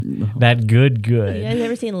That good. You guys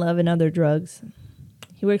ever seen Love and Other Drugs?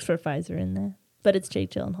 He works for Pfizer in that, but it's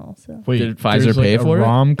Jake Gyllenhaal. So Wait, did Pfizer pay for it? A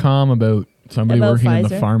rom-com about somebody About working in the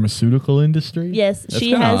Pfizer. pharmaceutical industry? yes, That's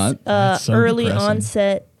she kinda has That's so early depressing.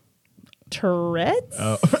 onset Tourette's.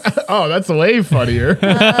 Oh, that's way funnier.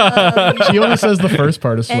 She only says the first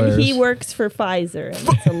part of swears. And he works for Pfizer, and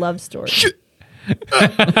it's a love story.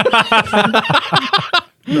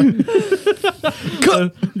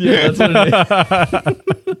 Yeah, that's what it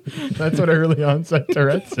is. That's what early onset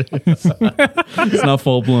Tourette's is. It's not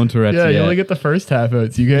full blown Tourette's Yeah, yet. you only get the first half of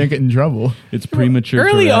it, so you can't get in trouble. It's premature.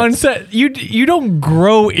 Early Tourette's. onset, you don't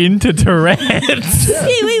grow into Tourette's.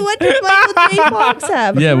 Hey, wait, what does Michael J. Fox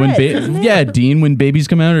have? Yeah, when Tourette's, isn't it? Dean, when babies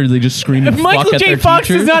come out, or they just scream and Michael fuck at J. their Fox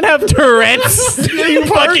teacher? does not have Tourette's. You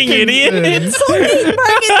fucking idiot. It's only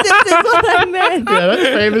Parkinson's is what I meant. Yeah, that's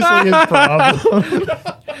famously his problem.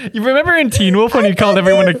 You remember in Teen Wolf when he called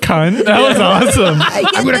everyone a cunt? That was awesome. I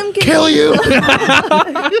get them Kill you!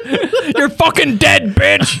 You're fucking dead,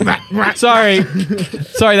 bitch. Sorry,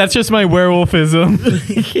 that's just my werewolfism.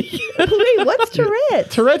 Wait, what's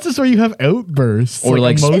Tourette's? Tourette's is where you have outbursts. Or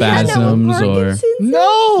like emotional- Is that not spasms, what or Parkinson's is?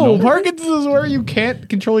 No, Parkinson's is where you can't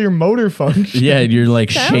control your motor function. yeah, you're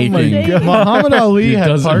like Sounds shaking. like- God, Muhammad Ali It had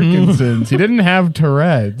doesn't- Parkinson's. He didn't have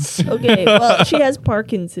Tourette's. Okay, well, she has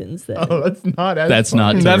Parkinson's then. Oh, that's not as That's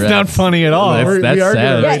not funny. That's not funny at all. That's- We are gonna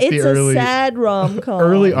sad. Yeah, write it's the a early- sad rom-com.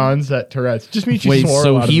 Early onset Tourette's. Just means you Wait, swore a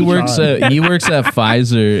so lot he as a works child. at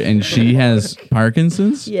Pfizer, and she has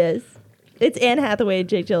Parkinson's. Yes. It's Anne Hathaway and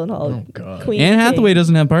Jake Gyllenhaal. Oh, God. Queen Anne King. Hathaway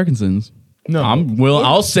doesn't have Parkinson's. No.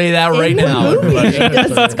 I'll say that right In the now. movie, she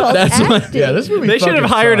does. It's called That's what- acting. Yeah, this movie They should have fucking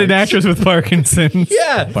hired an sucks. actress with Parkinson's.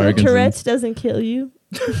 Yeah, So Parkinson's. Tourette's doesn't kill you.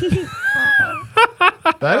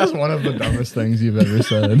 That is one of the dumbest things you've ever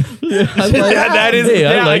said. Yeah, that is. Hey,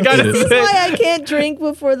 I yeah, I liked gotta it. This is say, why I can't drink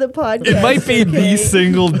before the podcast. it might be the okay?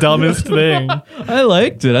 single dumbest thing. I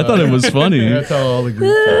liked it. I thought it was funny. That's how all the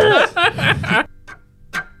group talks.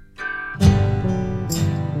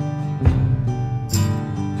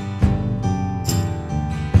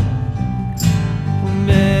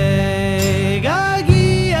 Mega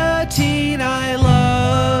guillotine, I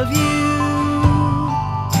love you.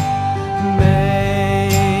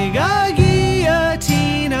 Mega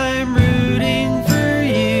guillotine, I'm rooting for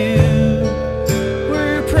you.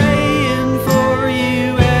 We're praying for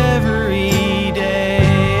you every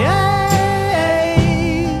day.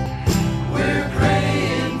 We're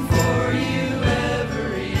praying for you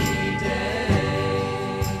every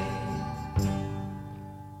day.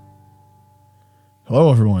 Hello,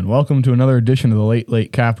 everyone. Welcome to another edition of the Late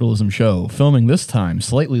Late Capitalism Show. Filming this time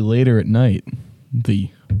slightly later at night, the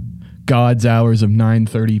God's hours of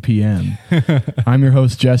 9:30 p.m. I'm your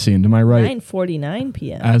host, Jesse, and to my right, 9:49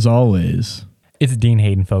 p.m. as always, It's Dean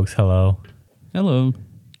Hayden, folks. Hello. Hello.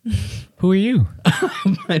 Who are you?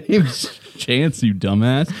 My name's Chance, you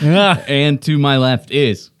dumbass. Ah, And to my left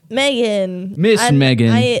is Megan. Miss Megan.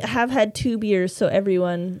 I have had 2 beers, so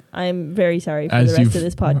everyone, I'm very sorry for as the rest you've of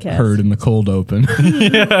this podcast. heard in the cold open. So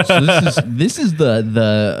this is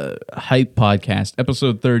the hype podcast,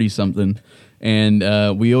 episode 30 something.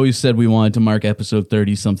 And we always said we wanted to mark episode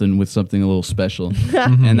 30 something with something a little special.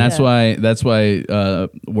 And that's why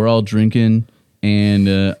we're all drinking,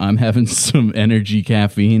 and I'm having some energy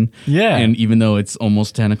caffeine. Yeah. And even though it's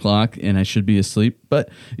almost 10 o'clock and I should be asleep, but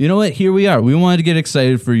you know what? Here we are. We wanted to get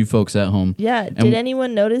excited for you folks at home. Yeah. And Did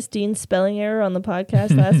anyone notice Dean's spelling error on the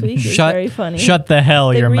podcast last week? It was very funny. Shut the hell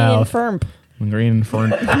the your green mouth. Firm. Green and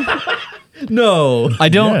foreign. No. I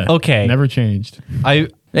don't. Yeah, Okay. Never changed.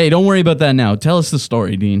 Hey, don't worry about that now. Tell us the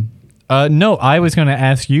story, Dean. No, I was going to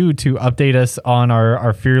ask you to update us on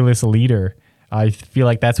our fearless leader. I feel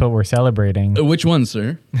like that's what we're celebrating. Which one,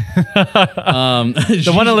 sir?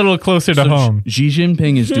 The one a little closer to home. Xi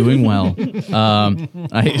Jinping is doing well.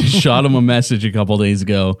 I shot him a message a couple days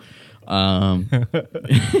ago.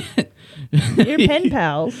 You're pen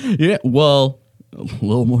pals. Yeah, well, a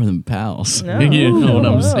little more than pals. No. You know what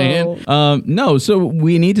I'm No. saying? No, so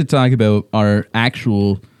we need to talk about our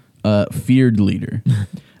actual feared leader,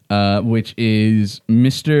 which is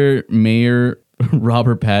Mr. Mayor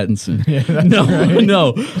Robert Pattinson.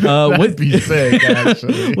 No. That'd be sick,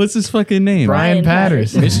 actually. What's his fucking name? Brian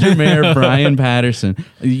Patterson. Mr. Mayor Brian Patterson.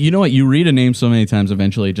 You know what? You read a name so many times,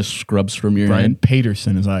 eventually it just scrubs from your Brian head.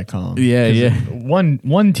 Paterson, as I call him. Yeah, 'Cause yeah.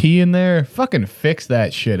 One T in there, fucking fix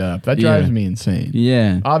that shit up. That drives Yeah. me insane.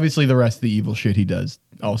 Yeah. Obviously, the rest of the evil shit he does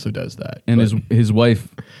also does that. And But his wife,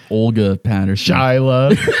 Olga Patterson.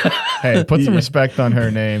 Shyla. Hey, put some respect on her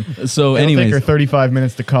name. So, It'll take anyways. her 35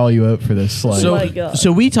 minutes to call you out for this slut. Oh my God.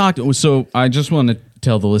 So we talked. So I just want to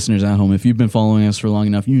tell the listeners at home, if you've been following us for long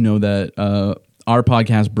enough, you know that our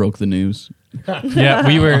podcast broke the news. Yeah,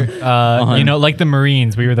 we were, like the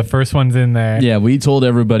Marines. We were the first ones in there. Yeah, we told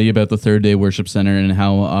everybody about the Third Day Worship Center and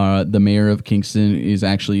how the mayor of Kingston is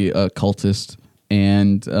actually a cultist,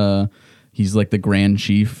 and he's like the Grand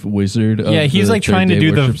Chief Wizard of he's the like Third trying to Day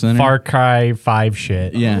do the Worship Center. Far Cry 5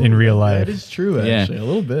 shit in real life. That is true, actually, a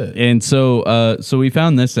little bit. And so we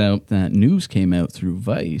found this out, that news came out through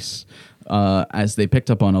Vice as they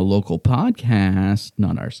picked up on a local podcast,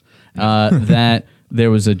 not ours, that there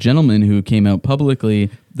was a gentleman who came out publicly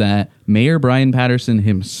that Mayor Brian Patterson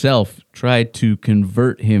himself tried to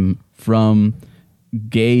convert him from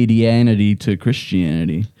gaydianity to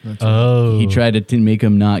Christianity. Oh. He tried to make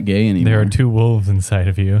him not gay anymore. There are two wolves inside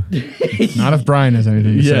of you. Not if Brian has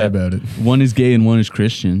anything to say about it. One is gay and one is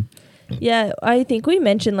Christian. Yeah, I think we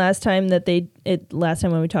mentioned last time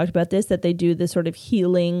when we talked about this, that they do this sort of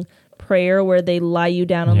healing prayer where they lie you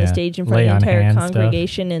down on the stage in front of the entire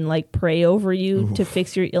congregation and like pray over you to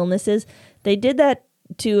fix your illnesses. They did that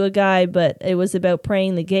to a guy, but it was about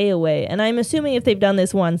praying the gay away. And I'm assuming if they've done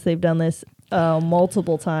this once, they've done this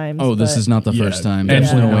multiple times. Oh, this is not the first time.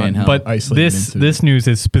 There's no way in hell. But this news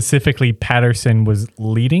is specifically Patterson was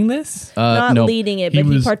leading this? Not no. leading it, but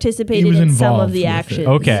he participated in some of the actions.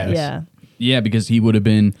 Okay. Yeah. Yeah, because he would have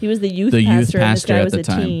been... He was the youth pastor and this guy was a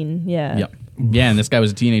teen. Yeah. Yep. Yeah, and this guy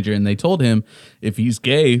was a teenager, and they told him if he's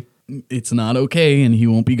gay, it's not okay, and he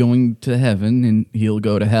won't be going to heaven, and he'll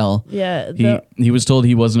go to hell. Yeah. He was told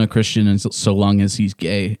he wasn't a Christian so long as he's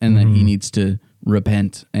gay, and that he needs to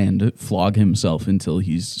repent and flog himself until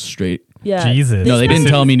he's straight. Yeah. Jesus. No, they didn't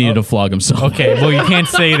tell him he needed to flog himself. Okay, well, you can't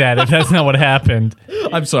say that if that's not what happened.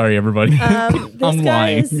 I'm sorry, everybody. This I'm guy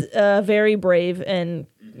lying. is very brave and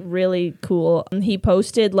really cool. He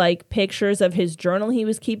posted like pictures of his journal he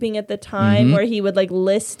was keeping at the time where he would like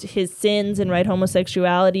list his sins and write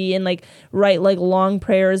homosexuality and like write like long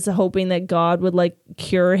prayers hoping that God would like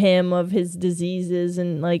cure him of his diseases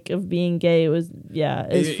and like of being gay. It was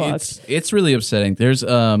it's fucked. It's really upsetting. There's a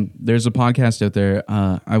podcast out there.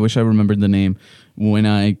 I wish I remembered the name. When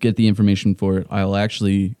I get the information for it, I'll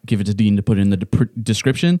actually give it to Dean to put in the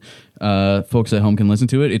description. Folks at home can listen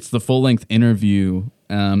to it. It's the full-length interview,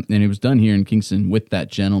 and it was done here in Kingston with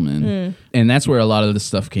that gentleman. And that's where a lot of this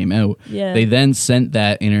stuff came out. Yeah. They then sent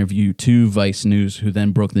that interview to Vice News, who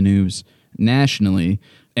then broke the news nationally.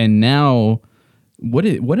 And now... What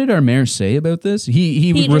did our mayor say about this?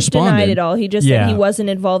 He just responded. denied it all. He just said he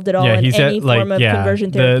wasn't involved at all in any form of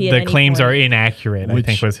conversion therapy. The claims are inaccurate, I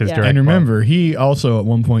think was his direct And remember, quote. he also at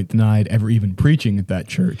one point denied ever even preaching at that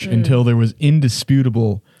church until there was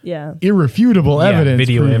indisputable, irrefutable evidence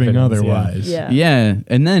video proving evidence, otherwise. Yeah,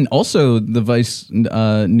 and then also the Vice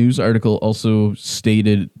news article also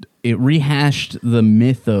stated it rehashed the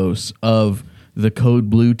mythos of the Code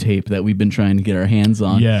Blue tape that we've been trying to get our hands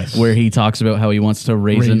on. Yes. Where he talks about how he wants to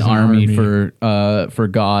raise an army for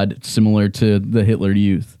God, similar to the Hitler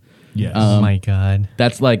Youth. Yes. Oh my God.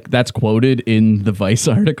 That's quoted in the Vice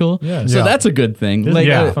article. Yeah. So Yeah. that's a good thing. Isn't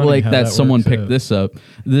it funny Like how that that someone works picked out? this up.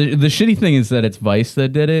 The shitty thing is that it's Vice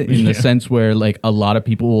that did it in the sense where like a lot of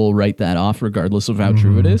people will write that off regardless of how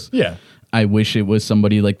true it is. Yeah. I wish it was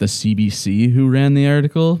somebody like the CBC who ran the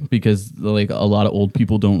article because like a lot of old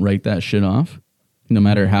people don't write that shit off, no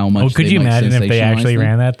matter how much. Oh, could they you might imagine if they actually sensationalize them.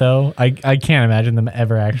 ran that though? I can't imagine them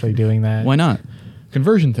ever actually doing that. Why not?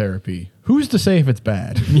 Conversion therapy. Who's to say if it's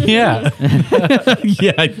bad? Yeah.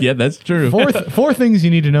 yeah, that's true. Four things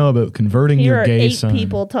you need to know about converting Here your are gay 8 son.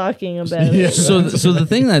 people talking about Yeah. it. So the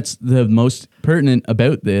thing that's the most pertinent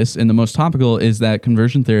about this and the most topical is that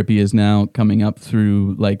conversion therapy is now coming up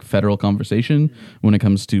through like federal conversation when it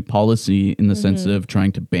comes to policy in the sense of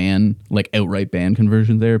trying to outright ban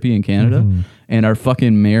conversion therapy in Canada. And our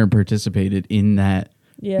fucking mayor participated in that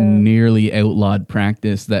nearly outlawed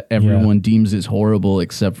practice that everyone deems is horrible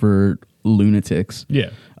except for lunatics.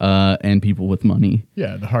 Yeah. And people with money.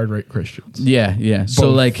 Yeah, the hard right Christians. Yeah. So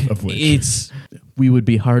Both like of which. we would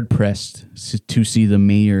be hard pressed to see the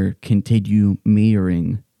mayor continue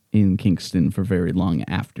mayoring in Kingston for very long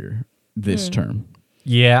after this term.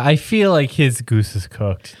 Yeah, I feel like his goose is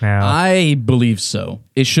cooked now. I believe so.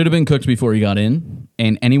 It should have been cooked before he got in.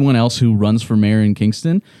 And anyone else who runs for mayor in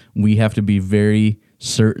Kingston, we have to be very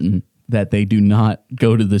certain that they do not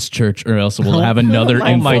go to this church or else we'll have another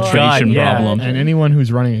my God, infiltration yeah. problem. And anyone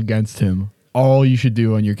who's running against him, all you should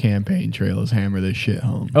do on your campaign trail is hammer this shit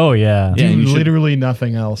home. Oh, yeah. Do Yeah, and you should- literally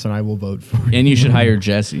nothing else, and I will vote for you. And you should hire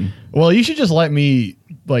Jesse. Well, you should just let me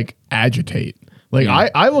like agitate. Like Yeah.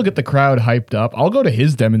 I will get the crowd hyped up. I'll go to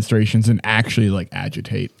his demonstrations and actually like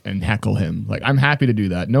agitate and heckle him. Like I'm happy to do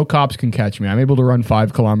that. No cops can catch me. I'm able to run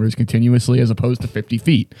 5 kilometers continuously as opposed to 50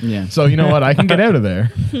 feet. Yeah. So you know what? I can get out of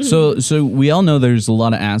there. So we all know there's a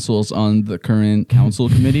lot of assholes on the current council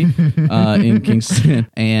committee in Kingston,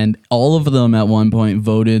 and all of them at one point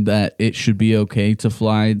voted that it should be okay to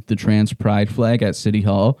fly the trans pride flag at City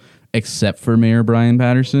Hall, except for Mayor Brian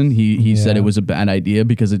Patterson. He said it was a bad idea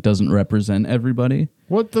because it doesn't represent everybody.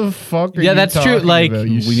 What the fuck are Yeah, you that's true. talking Like, about,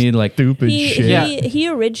 you we need, like, stupid shit. He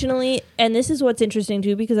originally, and this is what's interesting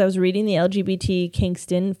too, because I was reading the LGBT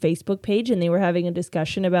Kingston Facebook page, and they were having a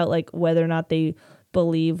discussion about like whether or not they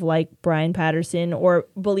believe like Brian Patterson or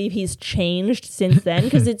believe he's changed since then,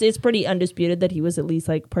 because it's pretty undisputed that he was at least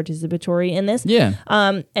like participatory in this. Yeah.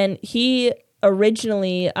 And he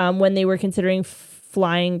originally, when they were considering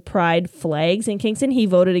flying pride flags in Kingston, he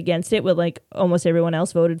voted against it, with like almost everyone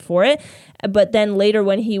else voted for it. But then later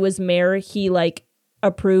when he was mayor, he like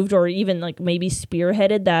approved or even like maybe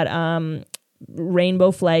spearheaded that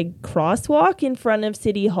rainbow flag crosswalk in front of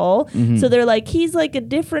City Hall. So they're like, he's like a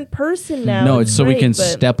different person now. No, it's so we great, can but-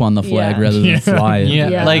 step on the flag Yeah. rather than fly it. Yeah,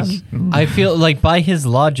 Yeah. like I feel like by his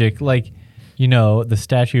logic, like, you know, the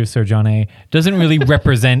statue of Sir John A. doesn't really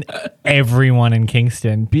represent everyone in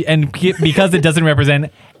Kingston, because it doesn't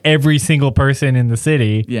represent every single person in the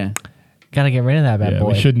city. Yeah. Gotta get rid of that bad Yeah,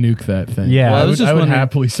 boy. we should nuke that thing. Yeah. Well, I was just I would wondering-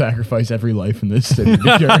 happily sacrifice every life in this city to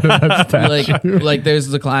get rid of that statue. like there's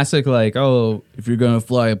the classic, like, oh, if you're gonna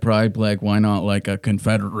fly a pride flag, why not like a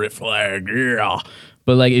Confederate flag? Yeah.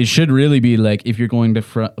 But like it should really be like, if you're going to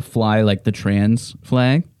fly like the trans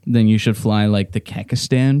flag, then you should fly like the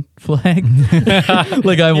Kekistan flag.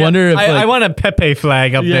 Like I wonder if I like, want a Pepe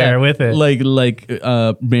flag up there with it. Like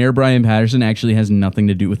Mayor Brian Patterson actually has nothing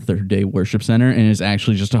to do with Third Day Worship Center, and is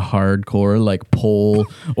actually just a hardcore like pole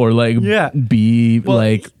or like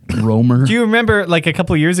like roamer. Do you remember, like a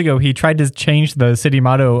couple of years ago, he tried to change the city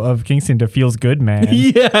motto of Kingston to "Feels Good, Man."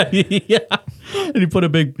 Yeah. And he put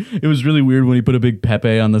it was really weird when he put a big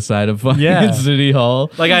Pepe on the side of Yeah. City Hall.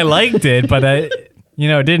 Like I liked it, but it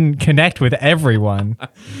didn't connect with everyone.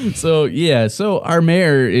 So our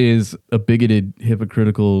mayor is a bigoted,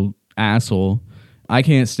 hypocritical asshole. I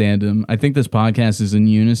can't stand him. I think this podcast is in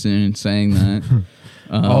unison in saying that.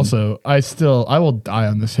 Also, I will die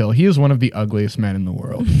on this hill. He is one of the ugliest men in the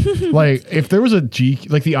world. Like, if there was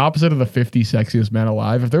like the opposite of the 50 sexiest men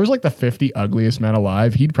alive, if there was like the 50 ugliest men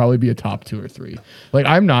alive, he'd probably be a top 2 or 3. Like,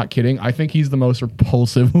 I'm not kidding. I think he's the most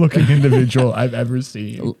repulsive looking individual I've ever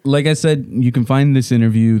seen. Like I said, you can find this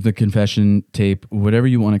interview, the confession tape, whatever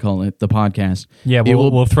you want to call it, the podcast. Yeah,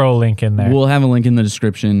 we'll throw a link in there. We'll have a link in the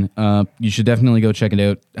description. You should definitely go check it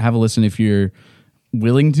out. Have a listen if you're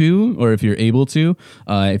willing to, or if you're able to.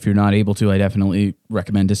 If you're not able to, I definitely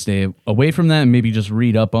recommend to stay away from that and maybe just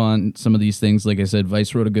read up on some of these things. Like I said,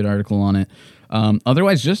 Vice wrote a good article on it.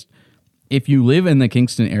 Otherwise, just if you live in the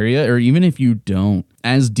Kingston area, or even if you don't,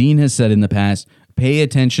 as Dean has said in the past, pay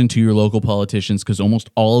attention to your local politicians, because almost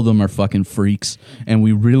all of them are fucking freaks, and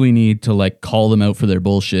we really need to like call them out for their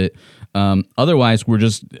bullshit. Otherwise,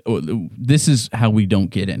 this is how we don't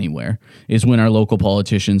get anywhere, is when our local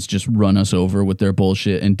politicians just run us over with their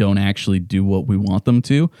bullshit and don't actually do what we want them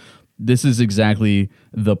to. This is exactly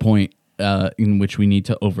the point in which we need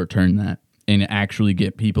to overturn that and actually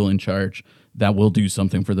get people in charge that will do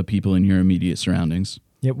something for the people in your immediate surroundings.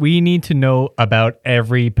 Yeah, we need to know about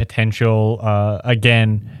every potential,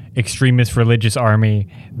 extremist religious army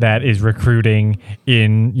that is recruiting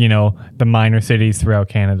in, the minor cities throughout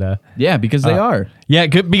Canada. Yeah, because they are. Yeah,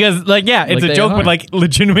 because it's Like a they joke, are. but like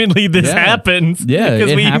legitimately this Yeah. happens. Yeah,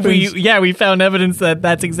 because it we happens. we found evidence that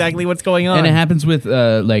that's exactly what's going on. And it happens with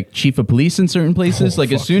like chief of police in certain places.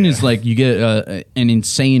 Like as soon as like you get an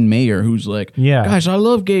insane mayor who's like, Yeah. guys, I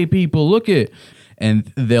love gay people. Look it,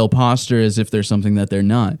 and they'll posture as if they're something that they're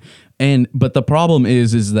not. But the problem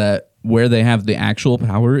is that where they have the actual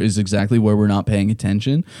power is exactly where we're not paying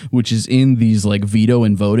attention, which is in these like veto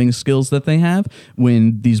and voting skills that they have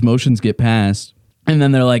when these motions get passed. And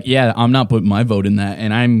then they're like, yeah, I'm not putting my vote in that.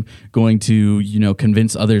 And I'm going to,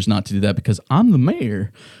 convince others not to do that because I'm the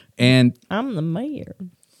mayor. And I'm the mayor.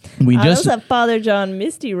 we That's just a Father John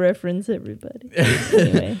Misty reference, everybody.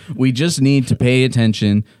 Anyway. we just need to pay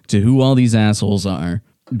attention to who all these assholes are,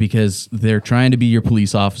 because they're trying to be your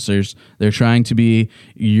police officers. They're trying to be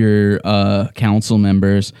your council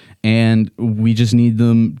members. And we just need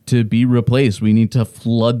them to be replaced. We need to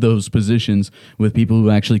flood those positions with people who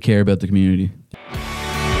actually care about the community.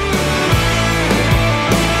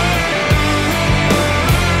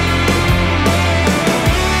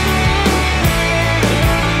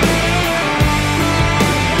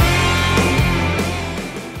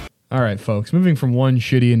 All right, folks. Moving from one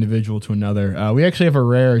shitty individual to another, we actually have a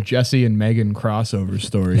rare Jesse and Megan crossover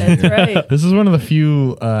story. That's right. This is one of the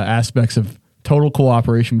few aspects of total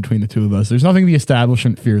cooperation between the two of us. There's nothing the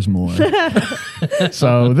establishment fears more.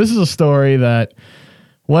 So this is a story that,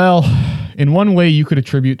 well, in one way you could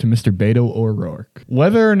attribute to Mr. Beto O'Rourke.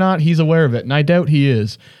 Whether or not he's aware of it, and I doubt he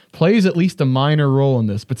is, plays at least a minor role in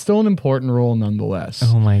this, but still an important role nonetheless.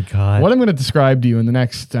 Oh my God. What I'm going to describe to you in the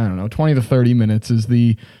next, 20 to 30 minutes is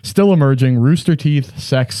the still emerging Rooster Teeth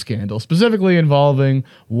sex scandal, specifically involving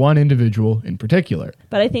one individual in particular.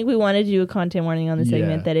 But I think we wanted to do a content warning on the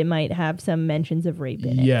segment Yeah. that it might have some mentions of rape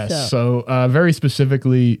in it. Yes. So very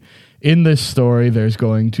specifically, in this story, there's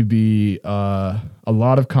going to be a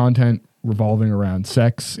lot of content revolving around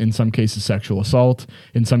sex, in some cases sexual assault,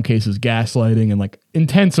 in some cases gaslighting, and like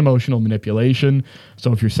intense emotional manipulation.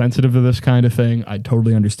 So if you're sensitive to this kind of thing, I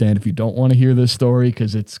totally understand if you don't want to hear this story,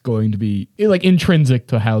 because it's going to be like intrinsic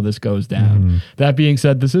to how this goes down. That being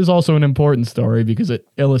said, this is also an important story because it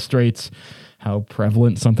illustrates how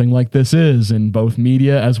prevalent something like this is in both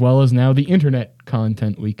media as well as now the internet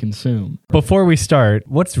content we consume. Before we start,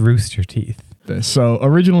 what's Rooster Teeth? So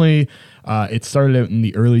originally, it started out in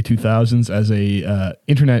the early 2000s as a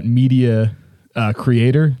internet media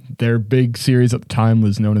creator. Their big series at the time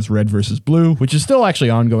was known as Red versus Blue, which is still actually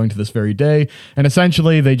ongoing to this very day. And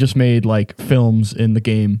essentially, they just made like films in the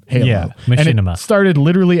game Halo. Yeah, and machinima. it started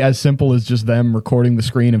literally as simple as just them recording the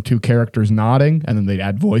screen of two characters nodding, and then they'd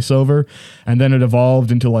add voiceover. And then it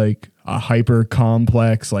evolved into like a hyper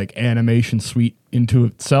complex like animation suite into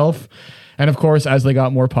itself. And of course, as they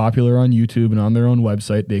got more popular on YouTube and on their own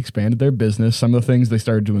website, they expanded their business. Some of the things they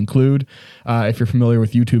started to include, if you're familiar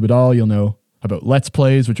with YouTube at all, you'll know about Let's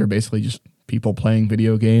Plays, which are basically just people playing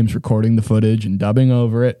video games, recording the footage and dubbing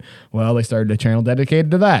over it. Well, they started a channel dedicated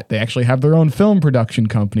to that. They actually have their own film production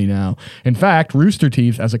company now. In fact, Rooster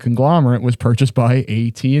Teeth as a conglomerate was purchased by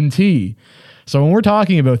AT&T. So when we're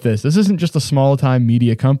talking about this isn't just a small-time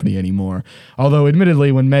media company anymore. Although,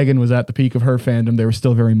 admittedly, when Megan was at the peak of her fandom, they were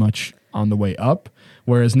still very much on the way up.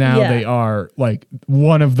 Whereas now they are like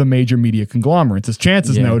one of the major media conglomerates. As Chance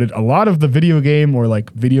has noted, a lot of the video game or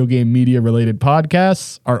like video game media related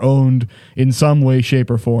podcasts are owned in some way, shape,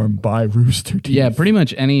 or form by Rooster Teeth. Yeah, pretty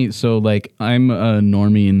much any. So like I'm a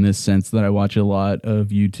normie in this sense that I watch a lot of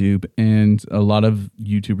YouTube, and a lot of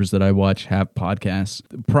YouTubers that I watch have podcasts.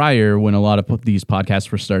 Prior, when a lot of these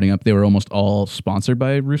podcasts were starting up, they were almost all sponsored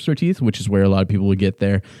by Rooster Teeth, which is where a lot of people would get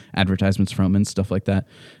their advertisements from and stuff like that,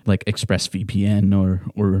 like ExpressVPN or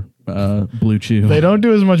Blue Chew. They don't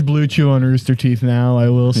do as much Blue Chew on Rooster Teeth now, I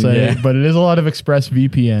will say, but it is a lot of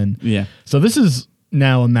ExpressVPN. Yeah. So this is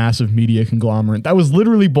now a massive media conglomerate that was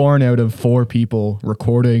literally born out of 4 people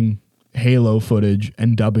recording Halo footage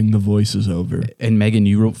and dubbing the voices over. And Megan,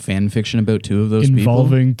 you wrote fan fiction about 2 of those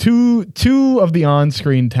involving two of the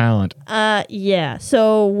on-screen talent. Yeah.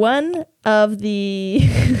 So one of the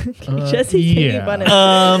Jesse's making fun of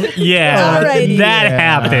Alrighty. That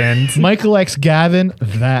happened. Michael X. Gavin,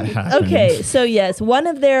 that happened. Okay, so yes, one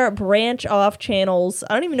of their branch off channels.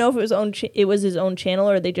 I don't even know if it was it was his own channel,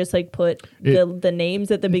 or they just like put the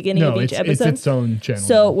names at the beginning of each episode. It's its own channel.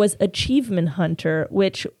 So it was Achievement Hunter,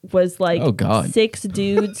 which was like 6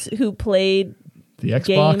 dudes who played the Xbox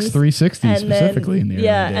games 360 specifically in the early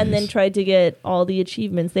days. and then tried to get all the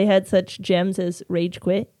achievements. They had such gems as Rage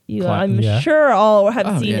Quit. I'm yeah. sure all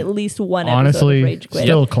have seen at least one episode Honestly, of Rage Quit.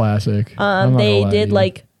 still classic. They did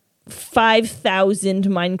like 5,000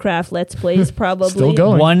 Minecraft Let's Plays probably. Still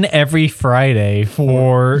going. One every Friday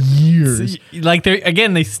for years. Like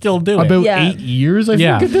they still do it. About 8 years, I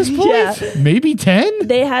think, at this point. Yeah. Maybe 10?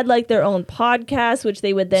 They had like their own podcast, which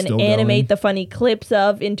they would then Still animate going. the funny clips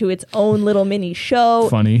of into its own little mini show.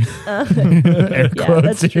 Funny. Air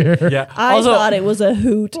quotes that's here. Yeah. I Also, thought it was a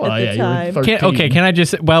hoot Well, at the you were time. 13. can I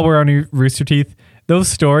just, while we're on Rooster Teeth, those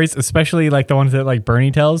stories, especially like the ones that like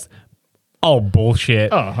Bernie tells, oh,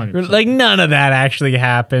 bullshit. Oh, 100%. Like none of that actually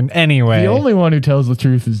happened. Anyway. The only one who tells the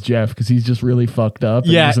truth is Jeff, because he's just really fucked up.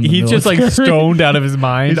 and Yeah, in the he's just like military. stoned out of his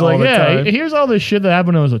mind He's all like, the yeah, time. here's all this shit that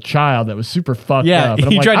happened when I was a child that was super fucked Yeah, up. And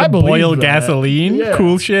I'm he like, tried I to believe boil that. gasoline. Yeah.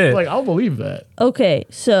 Cool shit. Like, I'll believe that. Okay,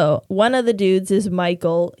 so one of the dudes is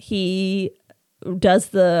Michael. He does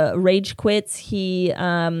the Rage Quits. He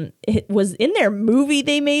was in their movie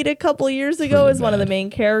they made a couple years ago as one of the main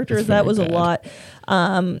characters. That was a lot.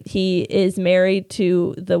 He is married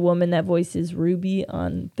to the woman that voices Ruby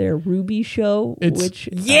on their Ruby show.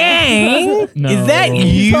 Yang? No. Is that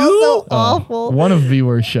He's you? also awful. One of the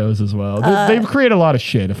worst shows as well. They've created a lot of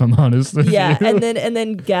shit, if I'm honest with Yeah, you. and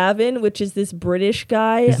then Gavin, which is this British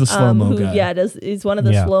guy. He's the slow-mo who, guy. Yeah, is one of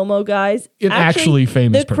the slow-mo guys. An actually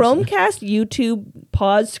famous The person. Chromecast YouTube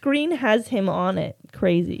pause screen has him on it.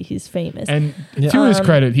 Crazy. He's famous. And to his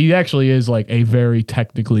credit, he actually is like a very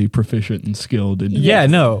technically proficient and skilled. Yeah,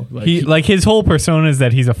 no. Like, his whole persona is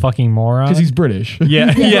that he's a fucking moron. because he's British.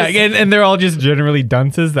 Yeah, yeah, and they're all just generally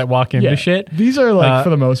dunces that walk into shit. These are like for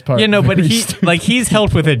the most part. Yeah, no, but very he's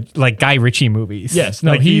helped with like Guy Ritchie movies. Yes,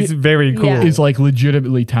 no, like he's very cool. Yeah. is like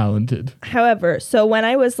legitimately talented. However, so when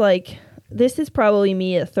I was like, this is probably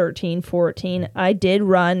me at 13, 14, I did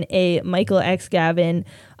run a Michael X. Gavin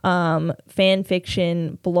fan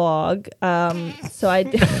fiction blog. So I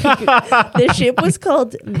the ship was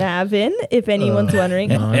called Mavin, if anyone's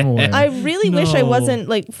wondering. I'm aware. I really wish I wasn't,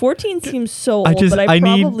 like, 14 seems so old, but I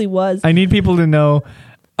probably was. I need people to know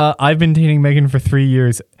I've been dating Megan for 3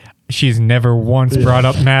 years. She's never once brought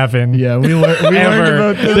up Mavin. Yeah, we learned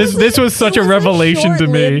about this. This was such a revelation to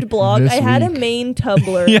me. Blog. This I had a week. main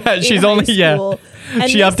Tumblr. Yeah, she's only And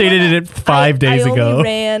she this updated one, it 5 days I ago. only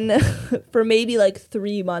ran for maybe like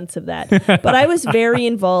 3 months of that, but I was very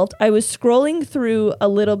involved. I was scrolling through a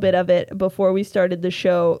little bit of it before we started the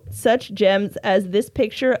show. Such gems as this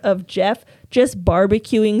picture of Jeff just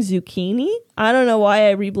barbecuing zucchini. I don't know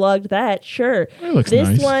why I reblogged that. Sure. That looks this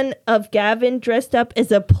nice. one of Gavin dressed up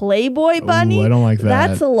as a Playboy bunny. Ooh, I don't like that.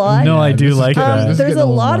 That's a lot. No, I do this is like getting- that. this is There's getting a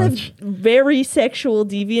little lot much. of very sexual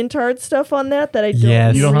DeviantArt stuff on that I don't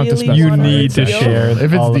Yes. You don't have to really specify. You wanna need to reveal. share. If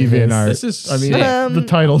it's all of DeviantArt, This is I mean, sick. the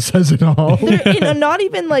title says it all. Not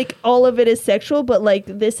even like all of it is sexual, but like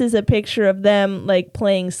this is a picture of them like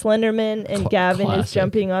playing Slenderman, and Gavin is classic.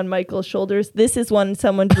 jumping on Michael's shoulders. This is one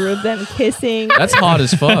someone drew of them kissing. That's hot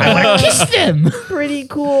as fuck. Kiss them. Pretty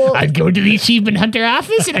cool. I'd go to the achievement hunter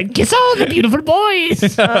office and I'd kiss all the beautiful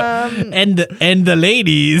boys. and the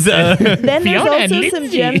ladies. Then there's Fiona and also some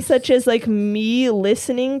Lindsay. gems such as like me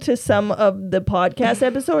listening to some of the podcast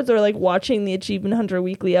episodes or like watching the Achievement Hunter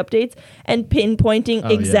weekly updates and pinpointing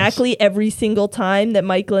exactly every single time that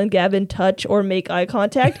Michael and Gavin touch or make eye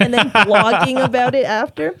contact and then blogging about it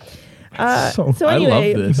after. So I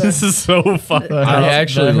anyway, love this. This is so fun. I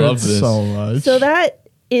actually That love hurts this. so much. So that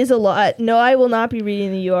is a lot. No, I will not be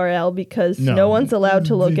reading the URL because no one's allowed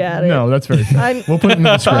to look at it. No, that's very fair. I'm We'll put it in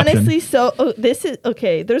the description. honestly this is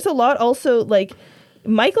okay. There's a lot also like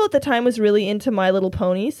Michael at the time was really into My Little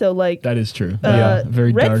Pony, so like That is true. Yeah,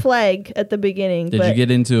 very red dark. flag at the beginning. Did but you get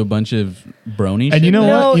into a bunch of brony shit? And you know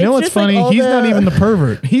No, what? You know it's what's just like funny? all He's the- not even the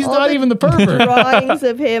pervert. He's all not the even the pervert. drawings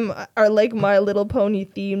of him are like My Little Pony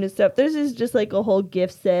themed and stuff. There's just like a whole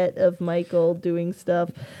gift set of Michael doing stuff.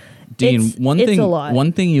 Dean, It's a lot.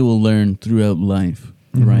 one thing you will learn throughout life,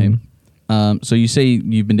 right? So you say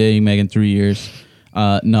you've been dating Megan 3 years.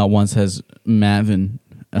 Not once has Mavin,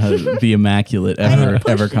 the Immaculate, ever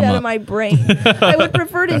Pushed come it out up. of my brain. I would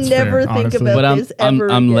prefer to That's never fair, think honestly. about But this I'm ever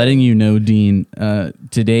I'm again. letting you know, Dean.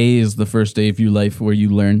 Today is the first day of your life where you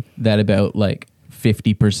learn that about like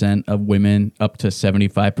 50% of women, up to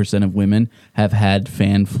 75% of women, have had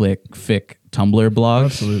fic Tumblr blogs.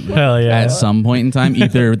 Absolutely. Hell yeah. At some point in time,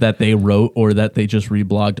 either that they wrote or that they just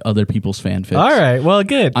reblogged other people's fanfics. All right. Well,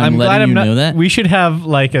 good. I'm glad letting I'm you not. know that. We should have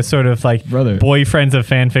like a sort of like Brother. boyfriends of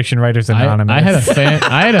fan fiction writers anonymous. I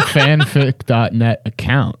had a fanfic.net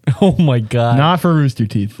account. Oh my god. Not for Rooster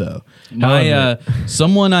Teeth though. My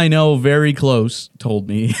someone I know very close told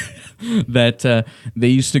me that they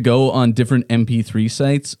used to go on different MP3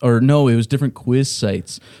 sites, or no, it was different quiz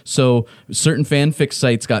sites. So certain fanfic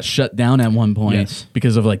sites got shut down at one point Yes.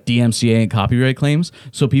 because of like DMCA and copyright claims.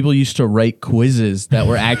 So people used to write quizzes that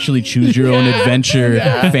were actually choose your own adventure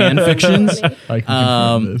fan fictions. I can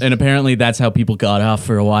confirm this. And apparently that's how people got off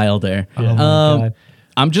for a while there. Oh my God.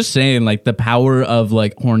 I'm just saying, like, the power of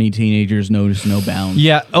like horny teenagers knows no bounds.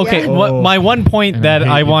 Yeah. Okay. Yeah. My one point And that hate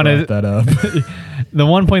I you wanted. brought that up. The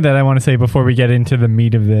one point that I want to say before we get into the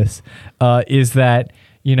meat of this is that,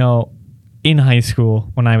 you know, in high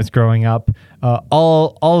school when I was growing up,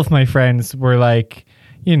 all of my friends were like,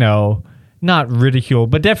 you know, not ridiculed,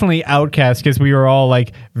 but definitely outcast because we were all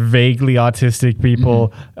like vaguely autistic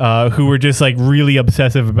people who were just like really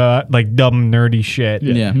obsessive about like dumb nerdy shit.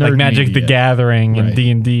 Yeah. Like Nerd Magic the media. Gathering and Right.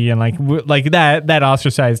 D&D and like that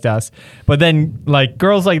ostracized us. But then like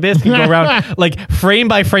girls like this can go around like frame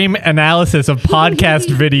by frame analysis of podcast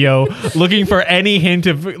video looking for any hint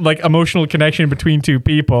of like emotional connection between two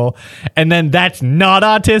people, and then that's not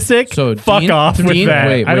autistic. So, fuck Dean- off with Dean, that.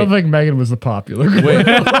 wait. I don't think Megan was the popular.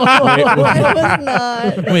 I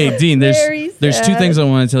was not. Wait, Dean, Very there's two sad. things I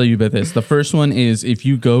want to tell you about this. The first one is if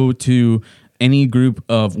you go to any group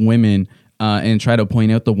of women and try to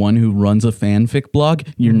point out the one who runs a fanfic blog,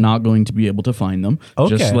 you're not going to be able to find them.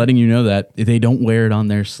 Okay. Just letting you know that they don't wear it on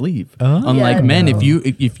their sleeve. Unlike Yeah, men, no.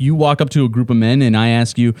 if you walk up to a group of men and I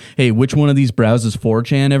ask you, hey, which one of these browses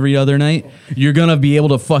 4chan every other night, you're gonna be able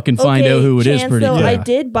to fucking find out who it is pretty though, good. I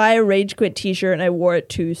did buy a Rage Quit t-shirt and I wore it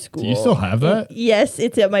to school. Do you still have that? Yes,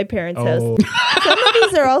 it's at my parents' house. Some of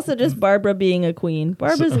these are also just Barbara being a queen.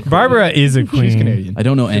 Barbara's a queen. Barbara is a queen. She's Canadian. I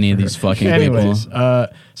don't know any of these fucking Anyways, people.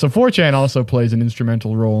 so 4chan also plays an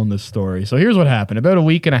instrumental role in this story. So here's what happened. About a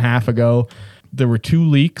week and a half ago, there were 2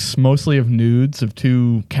 leaks, mostly of nudes of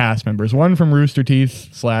 2 cast members. One from Rooster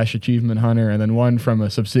Teeth / Achievement Hunter, and then one from a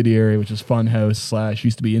subsidiary, which is Funhouse /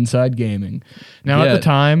 used to be Inside Gaming. Now, at the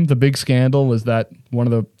time, the big scandal was that one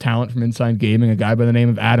of the talent from Inside Gaming, a guy by the name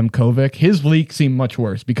of Adam Kovic, his leak seemed much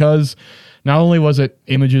worse because not only was it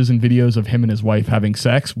images and videos of him and his wife having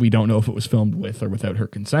sex, we don't know if it was filmed with or without her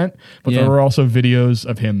consent, but there were also videos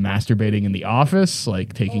of him masturbating in the office,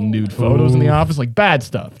 like taking nude photos in the office, like bad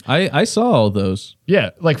stuff. I saw all those.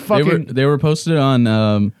 Yeah, like fucking They were posted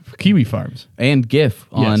on Kiwi Farms. and GIF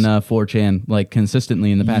on Yes. 4chan like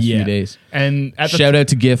consistently in the past few days. And at the Shout out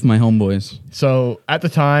to GIF, my homeboys. So at the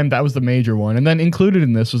time, that was the major one. And then included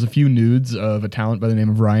in this was a few nudes of a talent by the name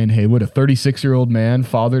of Ryan Haywood, a 36-year-old man,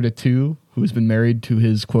 father to 2, who's been married to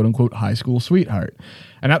his quote-unquote high school sweetheart.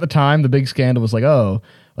 And at the time, the big scandal was like, oh,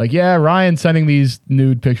 like, yeah, Ryan's sending these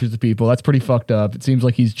nude pictures to people. That's pretty fucked up. It seems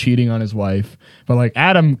like he's cheating on his wife. But, like,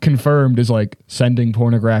 Adam confirmed is, like, sending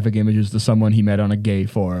pornographic images to someone he met on a gay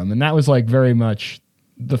forum. And that was, like, very much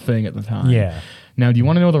the thing at the time. Yeah. Now, do you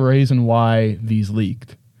want to know the reason why these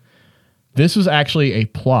leaked? This was actually a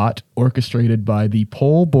plot orchestrated by the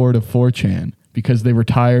poll board of 4chan because they were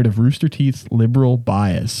tired of Rooster Teeth's liberal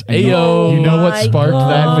bias. And Ayo. you know what My sparked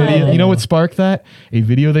that God. video? You know what sparked that? A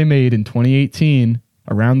video they made in 2018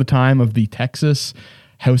 around the time of the Texas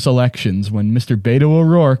House elections when Mr. Beto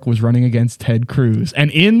O'Rourke was running against Ted Cruz.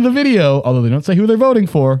 And in the video, although they don't say who they're voting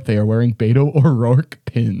for, they are wearing Beto O'Rourke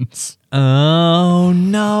pins. Oh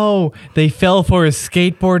no! They fell for his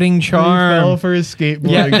skateboarding He fell charm. for his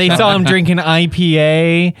skateboarding. Yeah, they saw him drinking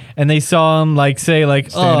IPA, and they saw him like say like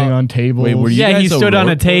standing oh. on tables. Wait, were you Yeah, he guys stood on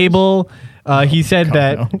a O'Rourke table. He said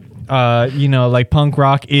that like punk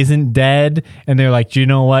rock isn't dead, and they're like, do you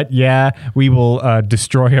know what? Yeah, we will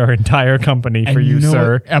destroy our entire company for And you, know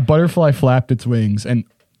sir. what? A butterfly flapped its wings, and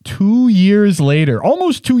 2 years later,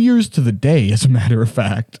 almost 2 years to the day, as a matter of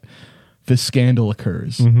fact, this scandal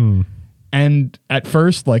occurs. Mm-hmm. And at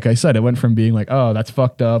first, like I said, it went from being like, oh, that's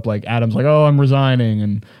fucked up. Like Adam's like, oh, I'm resigning.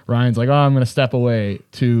 And Ryan's like, oh, I'm going to step away.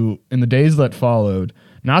 To, in the days that followed,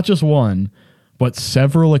 not just one, but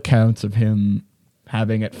several accounts of him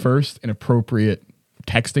having at first inappropriate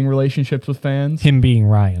texting relationships with fans. Him being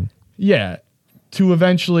Ryan. Yeah. To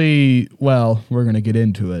eventually, well, we're going to get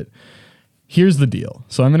into it. Here's the deal.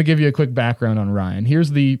 So I'm going to give you a quick background on Ryan.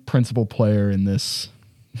 Here's the principal player in this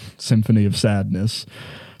symphony of sadness.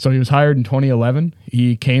 So he was hired in 2011.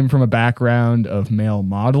 He came from a background of male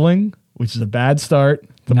modeling, which is a bad start.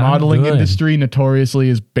 The Not modeling good. industry notoriously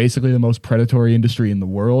is basically the most predatory industry in the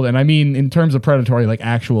world. And I mean, in terms of predatory, like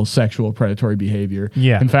actual sexual predatory behavior.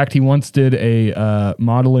 Yeah. In fact, he once did a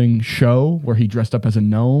modeling show where he dressed up as a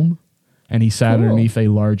gnome and he sat Cool. underneath a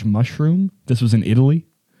large mushroom. This was in Italy.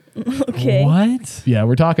 Okay. What? Yeah,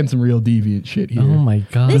 we're talking some real deviant shit here. Oh my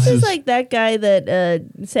god! This is like that guy that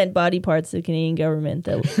sent body parts to the Canadian government.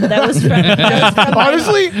 That was from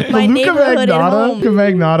Honestly, my Luca neighborhood at home.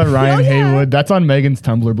 Magnotta, Ryan Oh, yeah. Haywood, that's on Megan's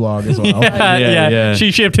Tumblr blog as well. Yeah.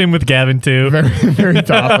 She shipped him with Gavin too. Very, very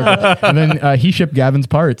topical. And then he shipped Gavin's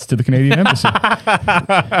parts to the Canadian embassy.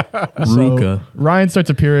 Ruka. Ryan starts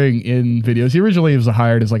appearing in videos. He originally was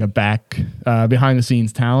hired as like a behind the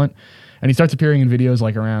scenes talent. And he starts appearing in videos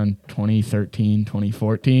like around 2013,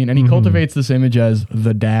 2014. And he cultivates this image as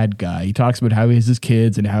the dad guy. He talks about how he has his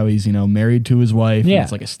kids and how he's, married to his wife. Yeah. And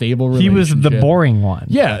it's like a stable He relationship. was the boring one.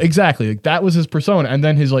 Yeah, exactly. Like that was his persona. And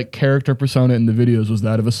then his like character persona in the videos was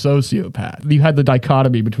that of a sociopath. You had the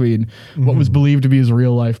dichotomy between what was believed to be his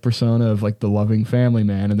real life persona of like the loving family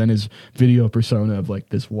man and then his video persona of like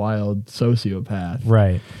this wild sociopath.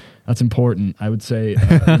 Right. That's important. I would say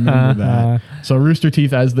remember that. So Rooster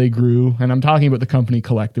Teeth, as they grew, and I'm talking about the company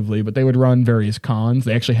collectively, but they would run various cons.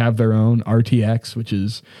 They actually have their own RTX, which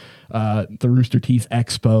is the Rooster Teeth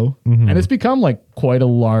Expo. And it's become like quite a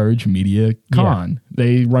large media con. Yeah.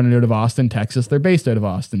 They run it out of Austin, Texas. They're based out of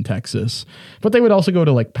Austin, Texas. But they would also go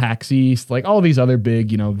to like PAX East, like all these other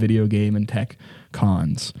big, video game and tech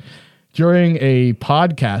cons. During a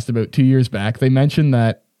podcast about 2 years back, they mentioned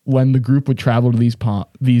that when the group would travel to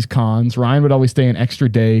these cons, Ryan would always stay an extra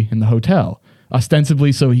day in the hotel,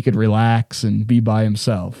 ostensibly so he could relax and be by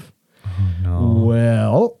himself. No.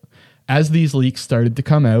 Well, as these leaks started to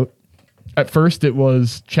come out, at first it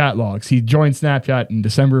was chat logs. He joined Snapchat in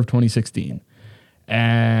December of 2016.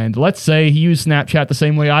 And let's say he used Snapchat the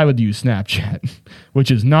same way I would use Snapchat, which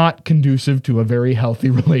is not conducive to a very healthy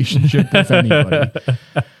relationship with anybody.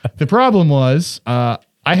 The problem was,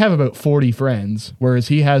 I have about 40 friends, whereas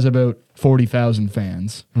he has about 40,000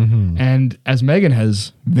 fans. Mm-hmm. And as Megan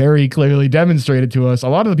has very clearly demonstrated to us, a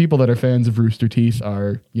lot of the people that are fans of Rooster Teeth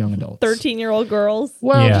are young adults. 13-year-old girls.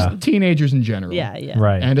 Well, Yeah. just teenagers in general. Yeah.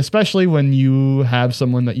 Right. And especially when you have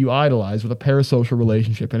someone that you idolize with a parasocial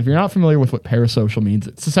relationship. And if you're not familiar with what parasocial means,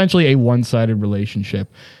 it's essentially a one-sided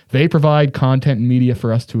relationship. They provide content and media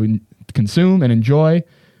for us to consume and enjoy,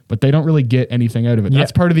 but they don't really get anything out of it. Yeah,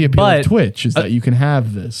 That's part of the appeal but, of Twitch, is that you can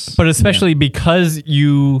have this. But especially because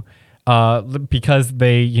you, because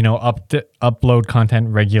they, upload content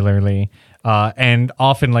regularly, and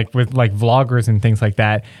often like with like vloggers and things like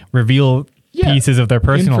that, reveal pieces of their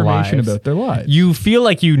personal information lives. about their lives. You feel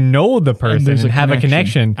like you know the person there's and a have a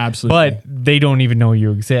connection. connection, Absolutely. but they don't even know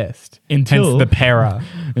you exist. Until- Hence the para.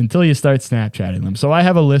 until you start Snapchatting them. So I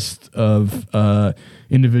have a list of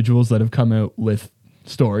individuals that have come out with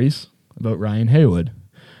stories about Ryan Haywood.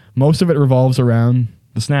 Most of it revolves around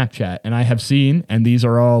the Snapchat, and I have seen, and these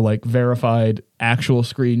are all like verified actual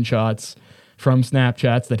screenshots from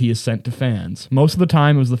Snapchats that he has sent to fans. Most of the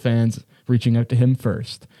time it was the fans reaching out to him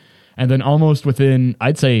first. And then almost within,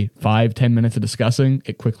 I'd say 5-10 minutes of discussing,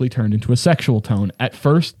 it quickly turned into a sexual tone. At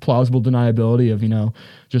first, plausible deniability of,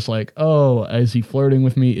 just like, oh, is he flirting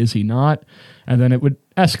with me? Is he not? And then it would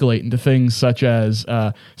escalate into things such as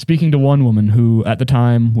speaking to one woman who at the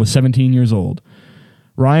time was 17 years old.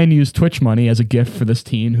 Ryan used Twitch money as a gift for this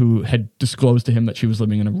teen who had disclosed to him that she was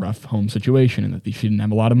living in a rough home situation and that she didn't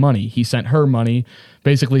have a lot of money. He sent her money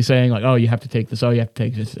basically saying like, oh, you have to take this. Oh, you have to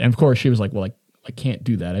take this. And of course she was like, well, I can't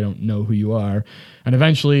do that. I don't know who you are. And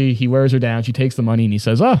eventually he wears her down. She takes the money and he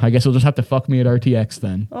says, oh, I guess you'll just have to fuck me at RTX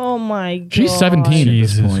then. Oh my god. She's 17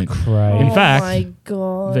 Jesus at this point. Christ. In fact, oh my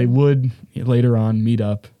god. they would later on meet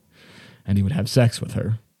up and he would have sex with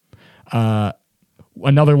her.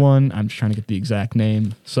 Another one, I'm just trying to get the exact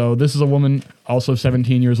name. So this is a woman, also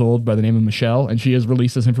 17 years old, by the name of Michelle, and she has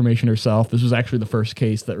released this information herself. This was actually the first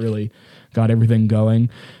case that really got everything going.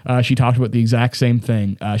 She talked about the exact same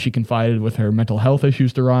thing. She confided with her mental health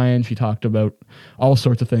issues to Ryan. She talked about all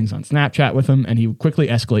sorts of things on Snapchat with him, and he would quickly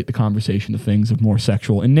escalate the conversation to things of more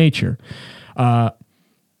sexual in nature.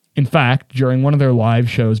 In fact, during one of their live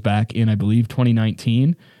shows back in, I believe,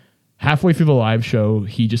 2019, halfway through the live show,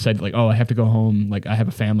 he just said, like, oh, I have to go home. Like, I have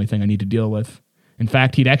a family thing I need to deal with. In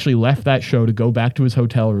fact, he'd actually left that show to go back to his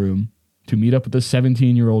hotel room to meet up with this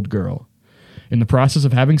 17-year-old girl. In the process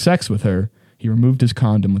of having sex with her, he removed his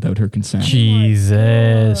condom without her consent.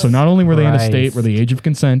 Jesus. So not only were they in a Christ. state where the age of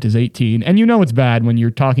consent is 18, and it's bad when you're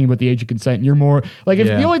talking about the age of consent, you're more, like, if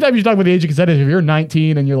the only time you talk about the age of consent is if you're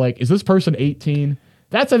 19 and you're like, is this person 18?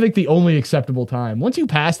 That's, I think, the only acceptable time. Once you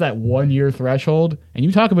pass that 1 year threshold and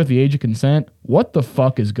you talk about the age of consent, what the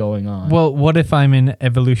fuck is going on? Well, what if I'm an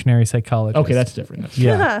evolutionary psychologist? Okay, that's different.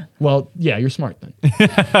 Yeah. Well, yeah, you're smart then.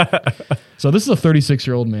 So this is a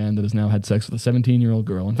 36-year-old man that has now had sex with a 17-year-old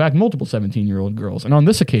girl. In fact, multiple 17-year-old girls. And on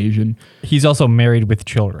this occasion, He's also married with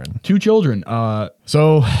children. 2 children.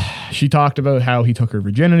 So she talked about how he took her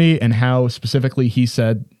virginity and how specifically he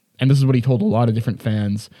said, and this is what he told a lot of different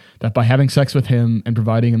fans, that by having sex with him and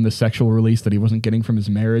providing him the sexual release that he wasn't getting from his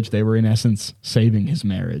marriage, they were in essence saving his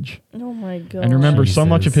marriage. Oh my god. And remember, so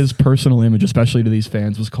much of Jesus. his personal image, especially to these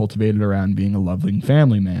fans, was cultivated around being a loving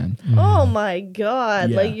family man. Oh my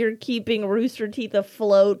god. Yeah. Like you're keeping Rooster Teeth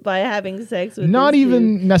afloat by having sex with Not this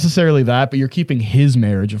even dude. necessarily that, but you're keeping his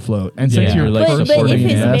marriage afloat. And since Yeah. you're Like But if supporting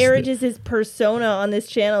his him. marriage is his persona on this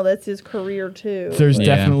channel, that's his career too. there's Yeah.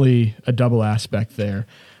 definitely a double aspect there.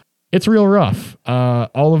 It's real rough.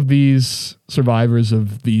 All of these survivors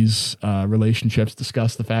of these relationships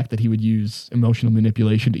discuss the fact that he would use emotional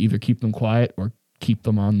manipulation to either keep them quiet or keep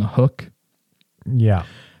them on the hook. Yeah.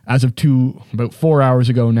 As of about 4 hours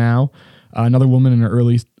ago now, another woman in her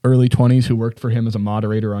early 20s who worked for him as a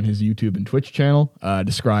moderator on his YouTube and Twitch channel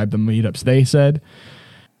described the meetups they said.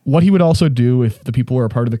 What he would also do if the people were a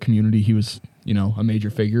part of the community he was, a major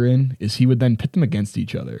figure in, is he would then pit them against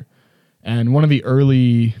each other. And one of the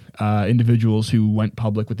early individuals who went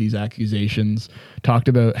public with these accusations talked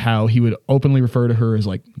about how he would openly refer to her as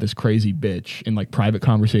like this crazy bitch in like private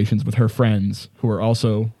conversations with her friends who are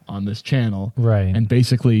also on this channel. Right. And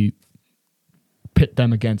basically pit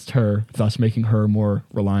them against her, thus making her more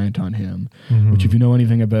reliant on him. Mm-hmm. Which, if you know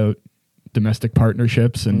anything about domestic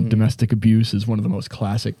partnerships, and domestic abuse is one of the most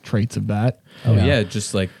classic traits of that. Oh yeah,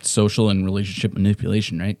 just like social and relationship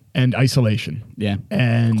manipulation, right? And isolation. Yeah,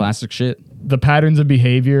 And classic shit. the patterns of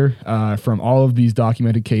behavior from all of these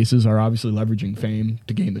documented cases are obviously leveraging fame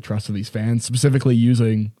to gain the trust of these fans, specifically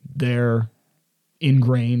using their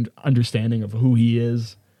ingrained understanding of who he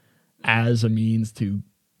is as a means to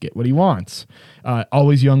get what he wants.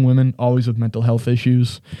 Always young women, always with mental health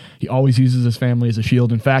issues. He always uses his family as a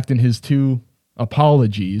shield. In fact, in his 2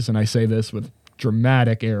 apologies, and I say this with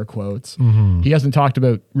dramatic air quotes, he hasn't talked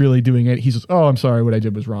about really doing it. He says, "Oh, I'm sorry, what I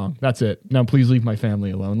did was wrong. That's it. Now please leave my family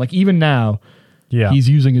alone." Like even now, he's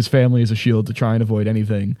using his family as a shield to try and avoid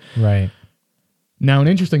anything. Right. Now, an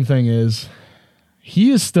interesting thing is he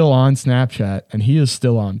is still on Snapchat and he is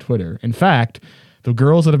still on Twitter. In fact, the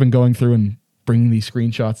girls that have been going through and bringing these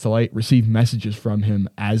screenshots to light receive messages from him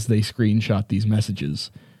as they screenshot these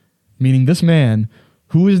messages. Meaning this man,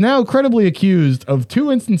 who is now credibly accused of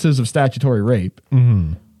 2 instances of statutory rape,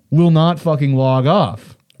 will not fucking log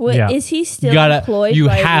off. Wait, is he still employed? You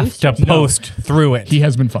by have to Rooster Teeth? post through it. He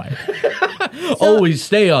has been fired. Always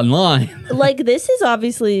stay online. Like this is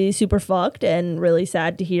obviously super fucked and really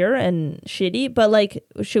sad to hear and shitty. But like,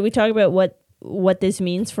 should we talk about what this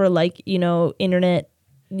means for like minor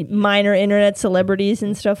internet celebrities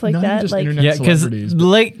and stuff like Not that? just Like, internet celebrities, but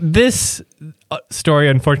like this story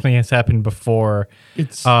unfortunately has happened before.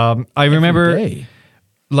 it's I remember every day.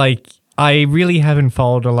 like I really haven't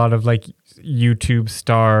followed a lot of like YouTube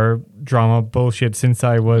star drama bullshit since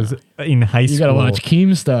I was in high school. You gotta watch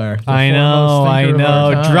Keemstar. the I foremost thinker of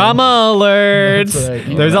our know. time. Drama alerts. That's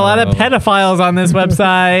right. There's a lot of pedophiles on this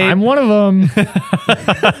website. I'm one of them. who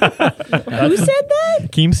said that?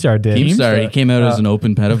 Keemstar did. Keemstar, he came out as an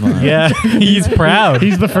open pedophile. Yeah, he's proud.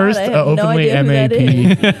 He's the first I have no openly idea who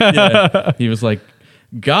that MAP. Yeah. He was like,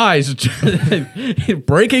 guys,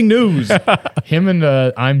 breaking news. Him and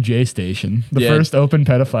I'm J Station, the Yeah. first open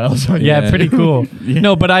pedophiles on Yeah, Yeah. pretty cool.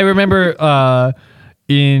 No, but I remember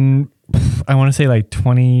in I want to say like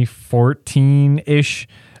 2014-ish,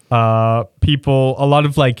 people, a lot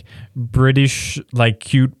of like British like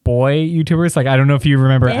cute boy YouTubers. Like I don't know if you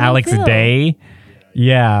remember Dan and Alex Phil. Day.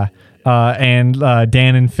 Yeah. And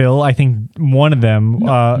Dan and Phil, I think one of them.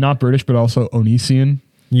 Not British, but also Onision.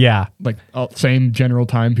 Yeah. Like same general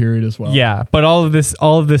time period as well. Yeah, but all of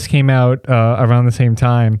this came out around the same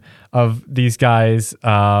time of these guys,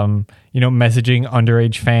 messaging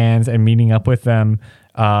underage fans and meeting up with them,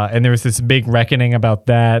 and there was this big reckoning about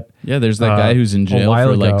that. Yeah, there's that guy who's in jail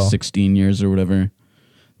while for like ago. 16 years or whatever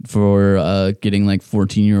for getting like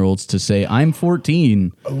 14-year-olds to say I'm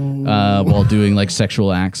 14 while doing like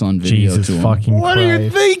sexual acts on video Jesus to him. fucking What are you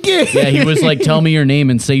Christ. thinking? Yeah, he was like, tell me your name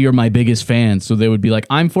and say you're my biggest fan. So they would be like,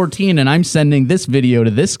 I'm 14 and I'm sending this video to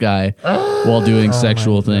this guy while doing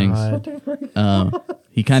sexual things.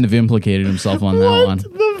 He kind of implicated himself on that one.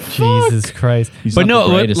 Jesus Christ. He's But not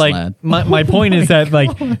no, the greatest like lad. my point is that like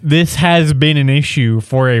this has been an issue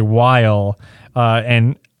for a while,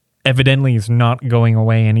 and evidently is not going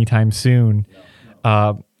away anytime soon.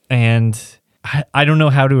 And I don't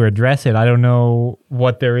know how to address it. I don't know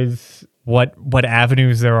what there is, what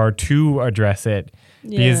avenues there are to address it.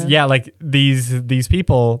 Because like these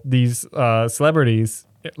people, these celebrities,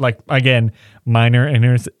 like again, minor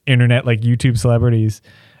internet like YouTube celebrities,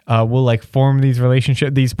 will like form these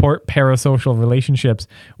relationships, these parasocial relationships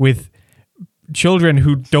with children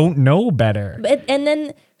who don't know better. And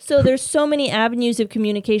then, so there's so many avenues of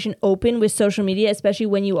communication open with social media, especially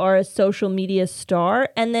when you are a social media star.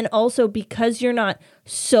 And then also because you're not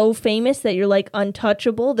so famous that you're like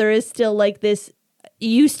untouchable, there is still like this,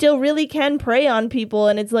 you still really can prey on people,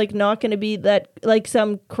 and it's like not going to be that like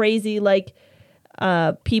some crazy like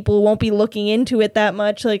people won't be looking into it that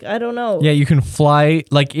much. Like, I don't know. Yeah, you can fly,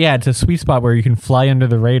 like, yeah, it's a sweet spot where you can fly under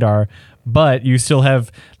the radar, but you still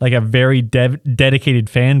have like a very dedicated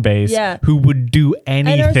fan base who would do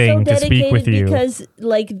anything to speak with you. Because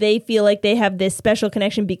like they feel like they have this special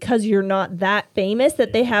connection because you're not that famous,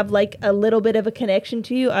 that they have like a little bit of a connection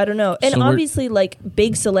to you. I don't know. And So obviously like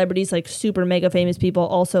big celebrities, like super mega famous people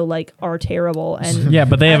also like are Yeah, terrible. And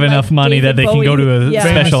but they have and, enough like, money that David they can go to a Bowie,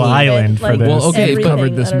 special Famously, island for like, this. Well, okay, We've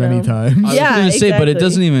covered this many times. I was Yeah, gonna say, but it exactly.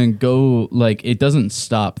 doesn't even go like it doesn't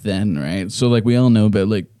stop then, right? So like we all know about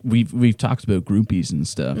like we've talked about groupies and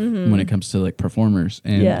stuff when it comes to like performers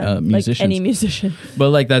and musicians, like any musician. but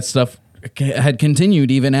like that stuff had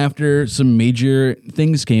continued even after some major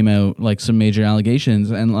things came out, like some major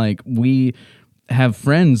allegations, and like we have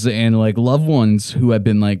friends and like loved ones who have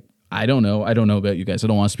been like, I don't know about you guys, I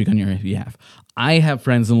don't want to speak on your behalf. I have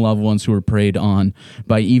friends and loved ones who are preyed on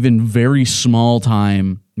by even very small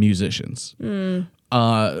time musicians.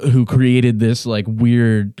 who created this like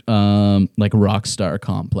weird like rock star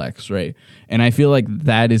complex, right? And I feel like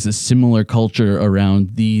that is a similar culture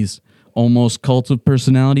around these almost cult of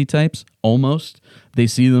personality types. Almost, they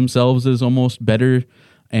see themselves as almost better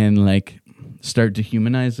and like start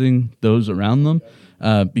dehumanizing those around them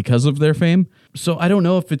because of their fame. So I don't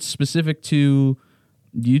know if it's specific to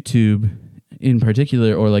YouTube in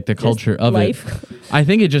particular or like the culture of life. it. I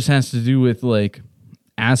think it just has to do with like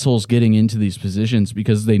assholes getting into these positions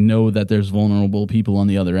because they know that there's vulnerable people on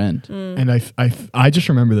the other end. And I just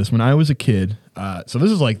remember this when I was a kid. So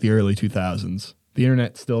this is like the early 2000s. The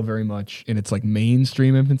internet's still very much in its like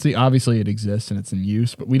mainstream infancy. Obviously it exists and it's in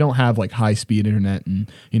use, but we don't have like high speed internet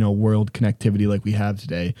and, you know, world connectivity like we have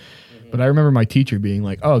today. But I remember my teacher being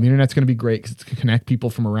like, oh, the internet's going to be great because it's going to connect people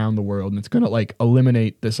from around the world and it's going to like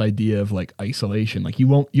eliminate this idea of like isolation. Like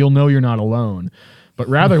you'll know you're not alone. But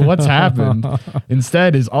rather what's happened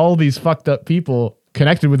instead is all these fucked up people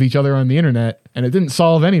connected with each other on the internet and it didn't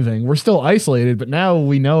solve anything. We're still isolated, but now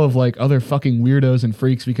we know of like other fucking weirdos and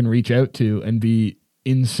freaks we can reach out to and be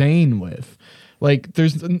insane with. Like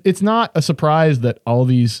it's not a surprise that all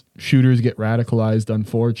these shooters get radicalized on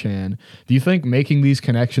 4chan. Do you think making these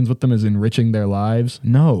connections with them is enriching their lives?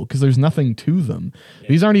 No, because there's nothing to them. Yeah.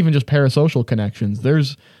 These aren't even just parasocial connections.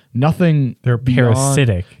 There's nothing. They're beyond,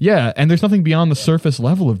 parasitic. Yeah, and there's nothing beyond the surface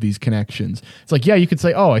level of these connections. It's like, yeah, you could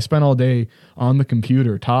say, oh, I spent all day on the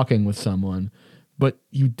computer talking with someone, but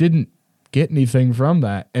you didn't get anything from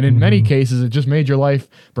that. And in many cases, it just made your life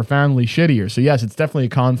profoundly shittier. So yes, it's definitely a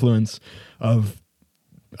confluence of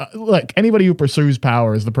like anybody who pursues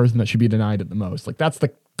power is the person that should be denied it the most. Like that's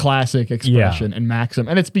the classic expression and maxim.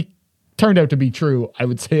 And it's turned out to be true, I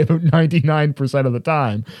would say about 99% of the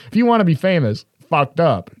time. If you want to be famous, fucked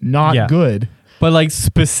up, not good. But like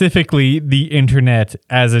specifically the internet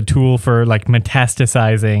as a tool for like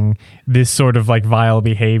metastasizing this sort of like vile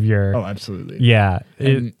behavior. Oh, absolutely. Yeah.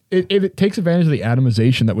 It takes advantage of the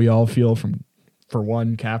atomization that we all feel from, for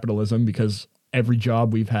one, capitalism, because every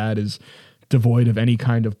job we've had is devoid of any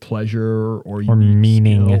kind of pleasure or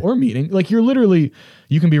meaning. Or meaning. Like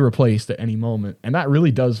you can be replaced at any moment. And that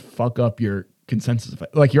really does fuck up your consensus,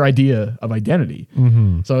 like your idea of identity.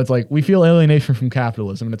 So it's like we feel alienation from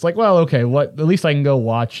capitalism, and it's like, well, okay, at least I can go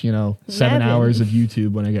watch 7 hours of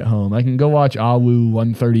YouTube when I get home. I can go watch Awu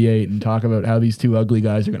 138 and talk about how these two ugly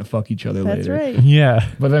guys are gonna fuck each other later. That's right. Yeah.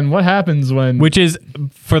 But then what happens when, which is,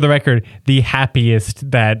 for the record, the happiest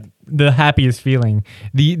feeling,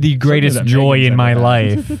 the greatest joy in my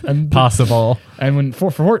life possible. And when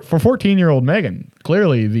for 14-year-old Megan,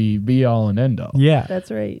 clearly the be all and end all. Yeah,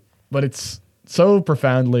 that's right. But it's so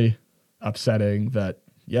profoundly upsetting that,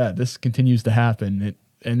 this continues to happen.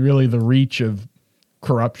 And really the reach of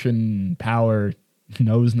corruption, power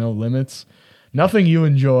knows no limits. Nothing you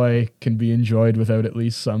enjoy can be enjoyed without at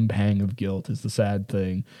least some pang of guilt is the sad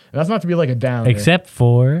thing. And that's not to be like a downer. Except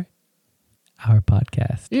for our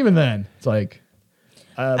podcast. Even then, it's like,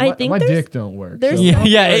 I think my dick don't work.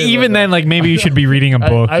 Even then, like maybe you should be reading a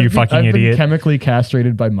book, I've been idiot. Chemically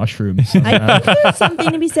castrated by mushrooms. I think there's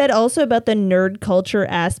something to be said also about the nerd culture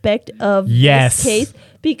aspect of this case,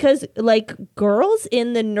 because like girls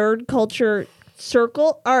in the nerd culture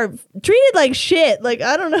circle are treated like shit. Like,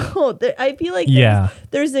 I don't know. I feel like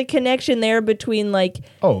there's a connection there between like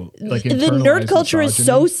the nerd culture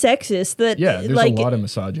misogyny. Is so sexist that there's like a lot of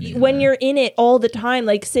misogyny when you're in it all the time.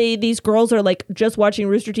 Like, say these girls are like just watching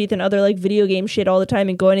Rooster Teeth and other like video game shit all the time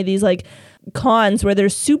and going to these like cons where they're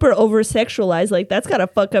super over sexualized. Like, that's gotta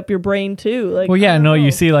fuck up your brain too. Like, well, you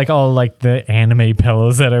see like all like the anime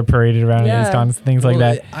pillows that are paraded around at these cons, things like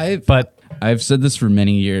that. I've said this for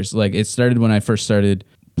many years. Like, it started when I first started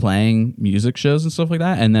playing music shows and stuff like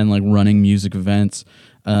that, and then like running music events.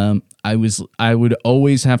 I would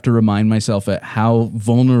always have to remind myself at how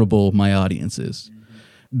vulnerable my audience is,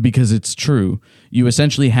 because it's true. You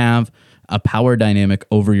essentially have a power dynamic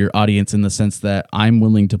over your audience in the sense that I'm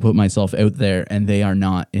willing to put myself out there and they are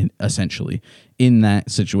not, essentially in that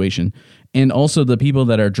situation. And also the people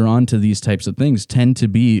that are drawn to these types of things tend to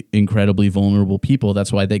be incredibly vulnerable people.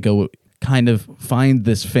 That's why they go kind of find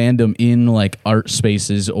this fandom in like art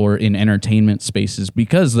spaces or in entertainment spaces,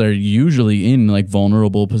 because they're usually in like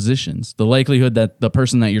vulnerable positions. The likelihood that the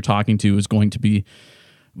person that you're talking to is going to be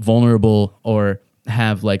vulnerable or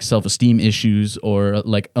have like self-esteem issues or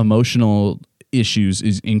like emotional issues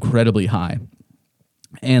is incredibly high.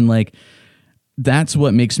 And like, that's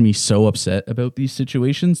what makes me so upset about these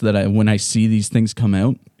situations, that when I see these things come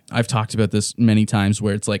out, I've talked about this many times,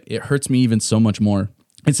 where it's like, it hurts me even so much more.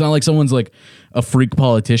 It's not like someone's like a freak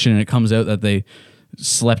politician and it comes out that they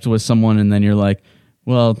slept with someone and then you're like,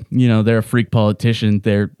 well, they're a freak politician.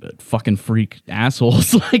 They're fucking freak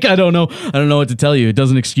assholes. Like, I don't know what to tell you. It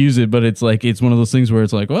doesn't excuse it, but it's like, it's one of those things where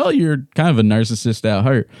it's like, well, you're kind of a narcissist at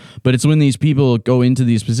heart. But it's when these people go into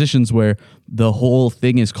these positions where the whole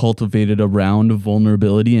thing is cultivated around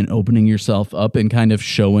vulnerability and opening yourself up and kind of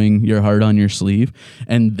showing your heart on your sleeve.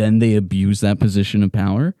 And then they abuse that position of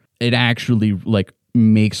power. It actually like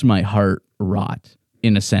makes my heart rot.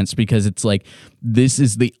 In a sense, because it's like, this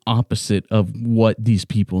is the opposite of what these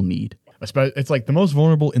people need. It's like the most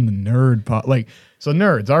vulnerable in the nerd so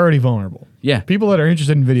nerds already vulnerable. Yeah. People that are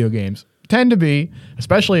interested in video games tend to be,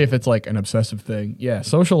 especially if it's like an obsessive thing. Yeah.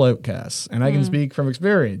 Social outcasts. And I can speak from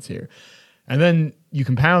experience here. And then you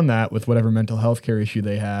compound that with whatever mental health care issue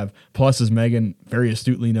they have. Plus, as Megan very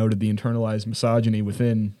astutely noted, the internalized misogyny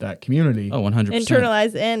within that community. Oh, 100%.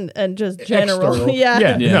 Internalized and just general. External.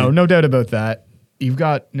 Yeah. No doubt about that. You've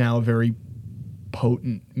got now a very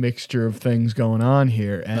potent mixture of things going on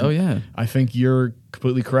here. And I think you're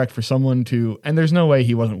completely correct for someone to, and there's no way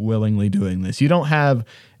he wasn't willingly doing this. You don't have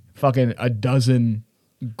fucking a dozen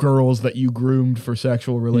girls that you groomed for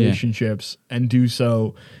sexual relationships and do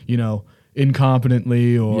so,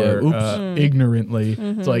 incompetently or ignorantly.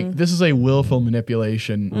 It's like, this is a willful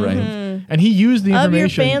manipulation. Right. And he used the information. Of your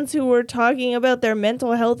fans who were talking about their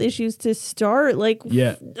mental health issues to start. Like,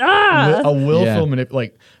 a willful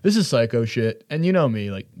like, this is psycho shit. And you know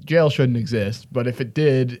me, like, jail shouldn't exist. But if it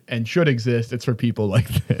did and should exist, it's for people like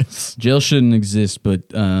this. Jail shouldn't exist, but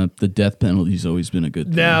the death penalty's always been a good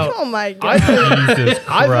thing. Now, oh my God.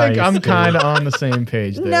 I think I'm kind of on the same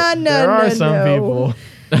page there. There are some people.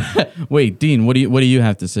 Wait, Dean, what do you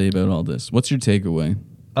have to say about all this? What's your takeaway?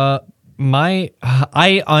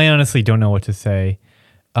 I honestly don't know what to say,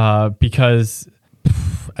 because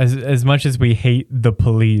as much as we hate the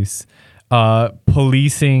police,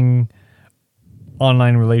 policing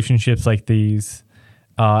online relationships like these,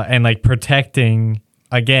 and like protecting,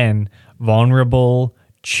 again, vulnerable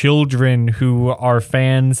children who are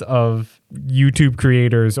fans of YouTube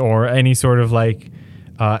creators or any sort of like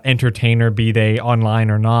entertainer, be they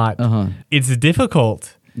online or not. It's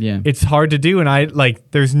difficult. Yeah. It's hard to do. And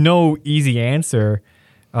there's no easy answer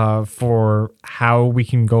for how we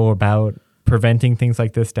can go about preventing things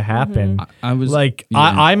like this to happen. I was like,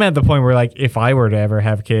 I'm at the point where, like, if I were to ever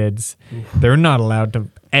have kids, they're not allowed to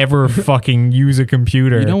ever fucking use a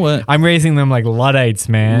computer. You know what? I'm raising them like Luddites,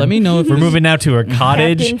 man. Let me know if we're moving now to a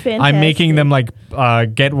cottage. I'm making them like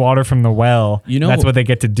get water from the well. That's what they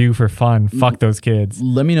get to do for fun. Fuck those kids.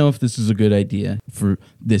 Let me know if this is a good idea for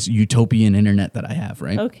this utopian internet that I have,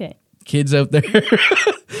 right? Okay. Kids out there,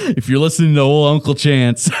 if you're listening to old Uncle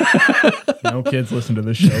Chance. No kids listen to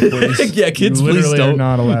this show, please. Yeah, kids, please don't.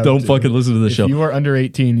 Not allowed don't fucking listen to the show. If you are under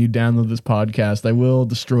 18, you download this podcast, I will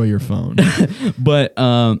destroy your phone. But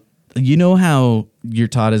you know how you're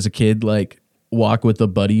taught as a kid, like, walk with a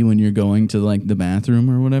buddy when you're going to like the bathroom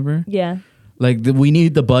or whatever? Yeah. Like, we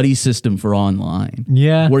need the buddy system for online.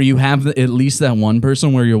 Yeah. Where you have at least that one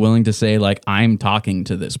person where you're willing to say, like, I'm talking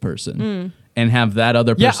to this person. And have that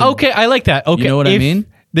other person. Yeah, okay, I like that. Okay, you know what I mean?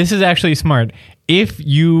 This is actually smart. If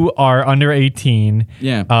you are under 18,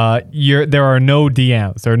 there are no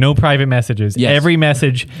DMs, there are no private messages. Yes. Every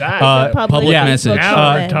message, public message.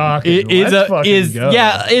 Now we're talking. Is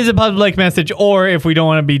a public message. Or if we don't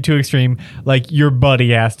want to be too extreme, like, your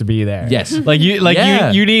buddy has to be there. Yes,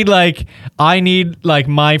 you need, like, I need, like,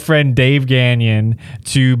 my friend Dave Gagnon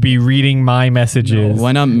to be reading my messages. No,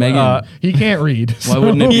 why not Megan? He can't read. Why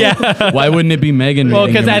wouldn't it? Yeah. Why wouldn't it be Megan? Well,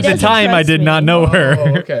 because at the time I did not know her.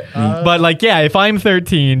 Oh, okay. But like, yeah, if I'm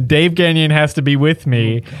 13, Dave Gagnon has to be with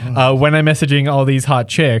me when I'm messaging all these hot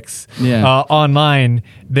chicks online.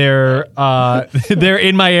 They're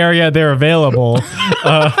in my area. They're available.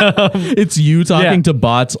 It's you talking to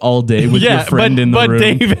bots all day with your friend in the room. But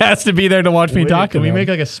Dave has to be there to watch me talk to them. Can we make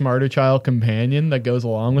like a smarter child companion that goes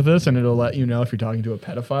along with this, and it'll let you know if you're talking to a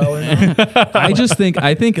pedophile or not?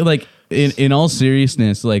 I think like in all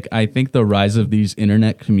seriousness, like, I think the rise of these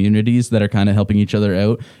internet communities that are kind of helping each other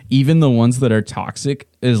out, even the ones that are toxic,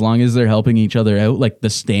 as long as they're helping each other out, like the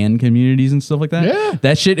Stan communities and stuff like that.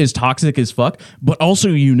 That shit is toxic as fuck. But also,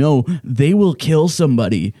 they will kill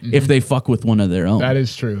somebody if they fuck with one of their own. That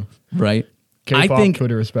is true. Right? K-pop, I think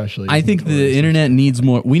Twitter especially. I think the internet needs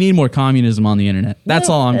more. We need more communism on the internet. That's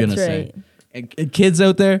all I'm gonna say. And kids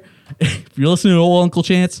out there, if you're listening to old Uncle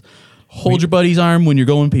Chance, hold your buddy's arm when you're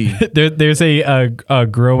going pee. There's a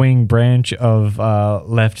growing branch of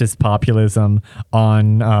leftist populism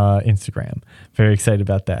on Instagram. Very excited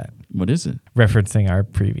about that. What is it? Referencing our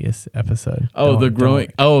previous episode. Oh, the growing.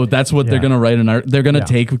 Oh, that's what they're Yeah. going to write in art. They're going to Yeah.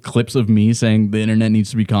 take clips of me saying the internet needs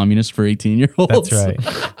to be communist for 18-year-olds. That's right.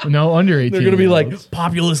 No, under 18. They're going to be like,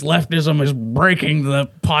 populist leftism is breaking the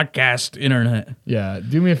podcast internet. Yeah,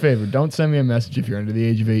 do me a favor. Don't send me a message if you're under the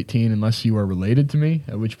age of 18 unless you are related to me,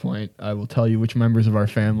 at which point I will tell you which members of our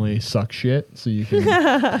family suck shit so you can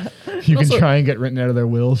try and get written out of their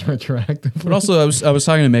wills retroactively. But also, I was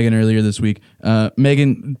talking to Megan earlier this week.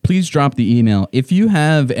 Megan, please drop the email. If you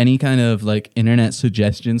have any kind of like internet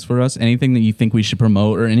suggestions for us, anything that you think we should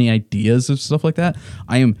promote or any ideas of stuff like that,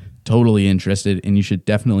 I am totally interested, and you should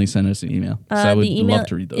definitely send us an email. So I would the email love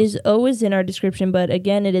to read those. is always in our description, but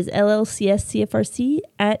again, it is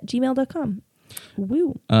llcscfrc@gmail.com.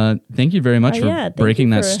 Woo. Thank you very much for thank breaking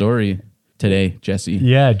you that for- story today, Jesse.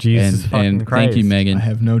 Yeah, Jesus fucking and Christ. thank you, Megan. I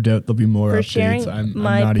have no doubt there'll be more For updates. sharing I'm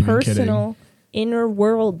my not even personal inner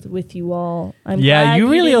world with you all. I'm Yeah, glad you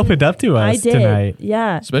really didn't- opened up to I us did. tonight.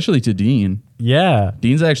 Yeah. Especially to Dean. Yeah.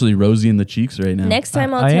 Dean's actually rosy in the cheeks right now. Next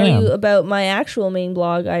time I'll I tell am. you about my actual main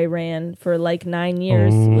blog I ran for like 9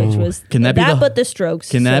 years, Ooh. which was Can that be the- but the Strokes.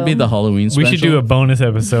 Can that so. be the Halloween We special? should do a bonus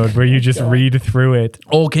episode where you just read through it.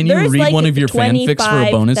 Oh, can you There's read like one of your fanfics for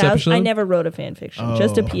a bonus 25,000 episode? I never wrote a fan fiction,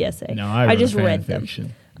 just a PSA. No, I just wrote a read fan them.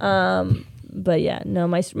 fiction. But yeah, no,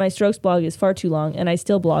 my Strokes blog is far too long, and I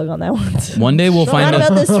still blog on that one. One day we'll Not find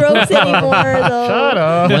about a the Strokes anymore, though. Shut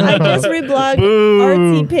up. I just reblog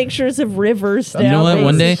artsy pictures of rivers now. You know what?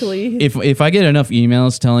 One day, basically. if I get enough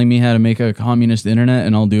emails telling me how to make a communist internet,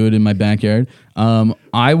 and I'll do it in my backyard,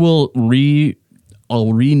 I will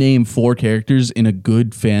I'll rename 4 characters in a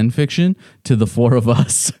good fan fiction to the 4 of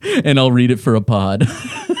us, and I'll read it for a pod.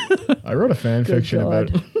 I wrote a fan fiction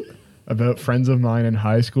God. about friends of mine in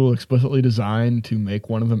high school explicitly designed to make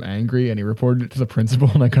one of them angry, and he reported it to the principal,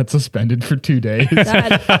 and I got suspended for 2 days.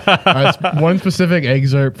 One specific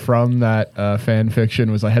excerpt from that fan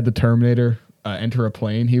fiction was I had the Terminator enter a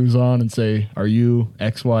plane he was on and say, "Are you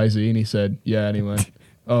XYZ?" And he said, "Yeah," and he went,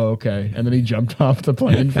 "Oh, okay." And then he jumped off the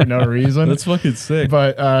plane for no reason. That's fucking sick.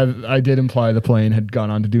 But I did imply the plane had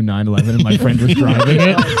gone on to do 9/11 and my friend was driving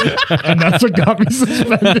it. And that's what got me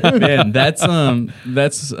suspended. Man, that's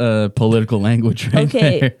political language right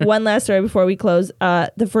Okay, there. one last story before we close.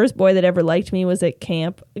 The first boy that ever liked me was at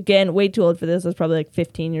camp. Again, way too old for this. I was probably like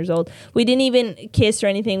 15 years old. We didn't even kiss or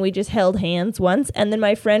anything. We just held hands once. And then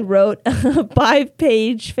my friend wrote a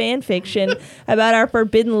 5-page fan fiction about our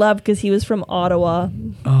forbidden love because he was from Ottawa.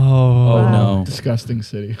 Oh, Oh no. Disgusting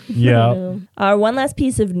city. yeah. Our one last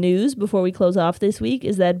piece of news before we close off this week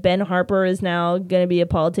is that Ben Harper is now going to be a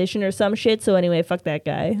politician or some shit. So anyway, fuck that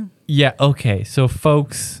guy. Yeah. Okay. So,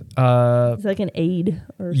 folks, He's like an aide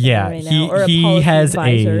or something yeah, right now. Or a he policy has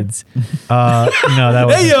advisor. AIDS. No, that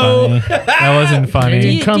wasn't funny. That wasn't Do funny.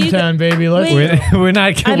 you- Come town, baby. Let's. Wait. We're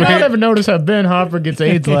not. I'm I not- never noticed how Ben Harper gets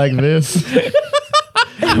AIDS like this.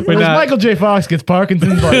 Whereas not- Michael J. Fox gets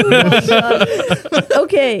Parkinson's like this.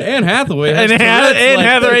 Okay. Anne Hathaway has And Tourette's like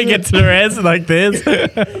Heather this. gets the rest like this.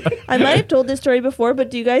 I might have told this story before, but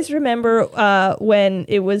do you guys remember when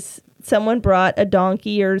it was someone brought a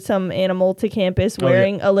donkey or some animal to campus Oh, yeah.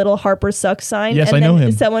 wearing a little Harper Sucks sign? Yes, and I then know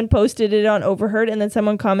him. Someone posted it on Overheard, and then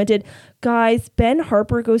someone commented, "Guys, Ben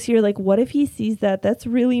Harper goes here. Like, what if he sees that? That's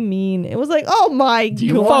really mean." It was like, oh my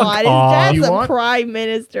you God, want- that's Do you the want prime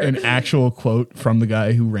minister. An actual quote from the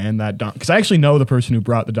guy who ran that donkey. Because I actually know the person who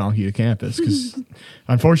brought the donkey to campus. Because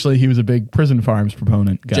unfortunately, he was a big prison farms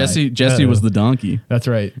proponent guy. Jesse was the donkey. That's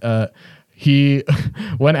right. He,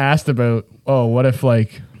 when asked about, oh, what if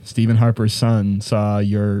like Stephen Harper's son saw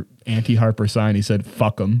your anti-Harper sign, he said,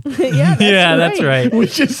 "Fuck him," yeah, That's right.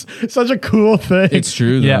 which is such a cool thing. It's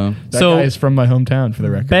true though. Yeah. That So guy is from my hometown, for the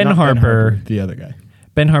record. Ben Not Harper. the other guy.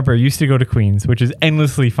 Ben Harper used to go to Queens, which is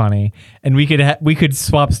endlessly funny, and we could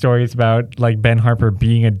swap stories about like Ben Harper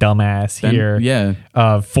being a dumbass here,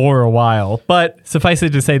 for a while. But suffice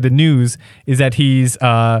it to say, the news is that he's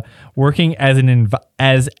working as an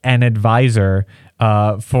advisor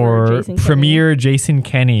for Jason Kenney. Premier Jason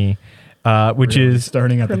Kenney, which Really is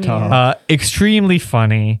starting at the Premier. top. extremely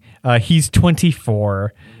funny. He's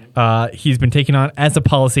 24. He's been taken on as a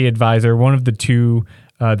policy advisor, one of the 2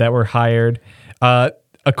 that were hired.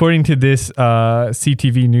 According to this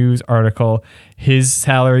CTV News article, his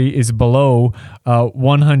salary is below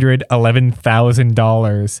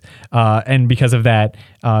 $111,000, and because of that,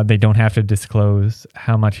 they don't have to disclose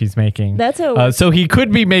how much he's making. That's how. So he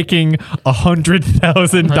could be making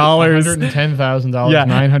 $100,000, $110,000, Yeah.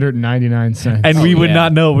 999 cents. and we would yeah.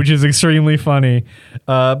 not know, which is extremely funny.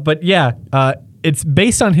 But yeah, it's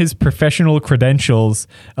based on his professional credentials.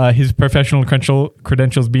 His professional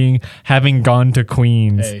credentials being having gone to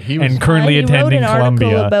Queens Hey, and currently he attending wrote an article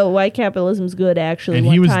Columbia. about why capitalism's good. Actually, And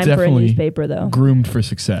one he was time for a definitely newspaper though. groomed for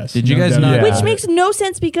success. Did you guys doubt not- about Which it. makes no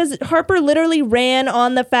sense because Harper literally ran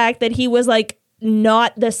on the fact that he was like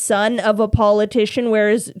not the son of a politician,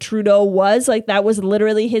 whereas Trudeau was. Like that was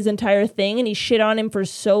literally his entire thing, and he shit on him for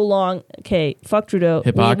so long. Okay, fuck Trudeau.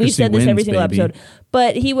 Hypocrisy We've said this every wins, single baby. episode.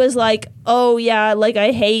 But he was like, oh yeah, like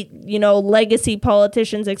I hate, legacy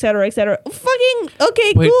politicians, et cetera, et cetera. Fucking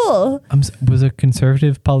okay, Wait. cool. Was a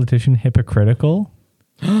conservative politician hypocritical?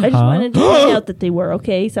 I just wanted to point out that they were,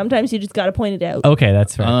 okay? Sometimes you just gotta point it out. Okay,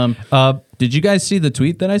 that's fair. Did you guys see the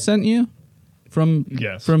tweet that I sent you from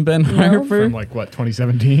Yes. from Ben Harper? From like what,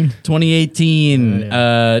 2017? 2018,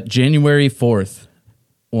 January 4th.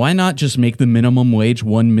 Why not just make the minimum wage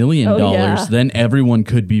 $1 million? Oh, yeah. Then everyone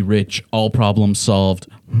could be rich. All problems solved.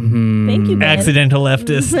 Thank you, Ben. Accidental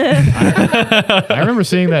leftist. I remember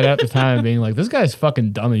seeing that at the time, being like, "This guy's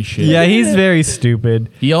fucking dumb as shit." Yeah, he's very stupid.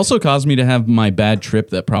 He also caused me to have my bad trip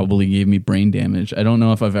that probably gave me brain damage. I don't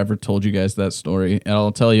know if I've ever told you guys that story. And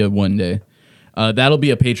I'll tell you one day. That'll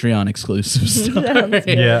be a Patreon exclusive story. Sounds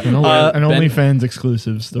good. Yeah. An OnlyFans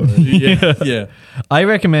exclusive story. yeah. I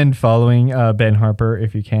recommend following Ben Harper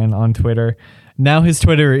if you can on Twitter. Now his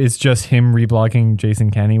Twitter is just him reblogging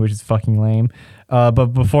Jason Kenney, which is fucking lame. But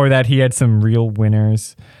before that, he had some real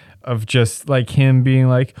winners of just like him being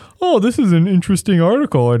like, "Oh, this is an interesting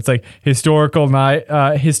article." It's like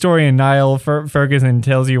historian Niall Ferguson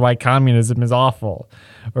tells you why communism is awful,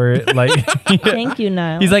 or like, Thank you,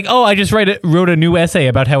 Niall. he's like, "Oh, I just wrote a new essay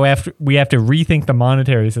about how we have to rethink the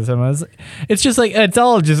monetary system." It's just like it's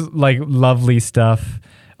all just like lovely stuff.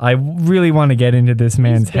 I really want to get into this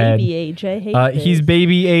man's He's head. baby age. I hate this. He's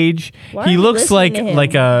baby age. Why He are you looks like listening to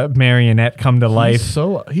him? a marionette come to life.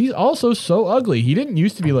 He's also so ugly. He didn't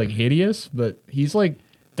used to be like hideous, but he's like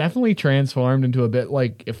definitely transformed into a bit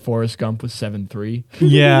like if Forrest Gump was 7'3".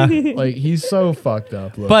 Yeah. Like he's so fucked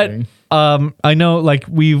up looking. But I know like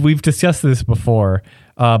we've discussed this before.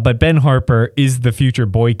 But Ben Harper is the future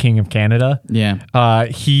boy king of Canada. Yeah.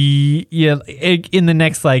 In the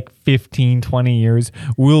next like 15, 20 years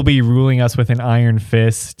will be ruling us with an iron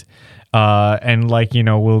fist. And like,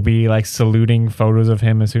 we'll be like saluting photos of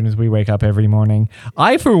him as soon as we wake up every morning.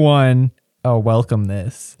 I, for one, welcome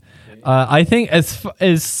this. I think as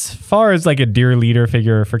far as like a dear leader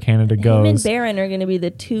figure for Canada Him goes. and Barron are going to be the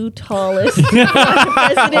two tallest president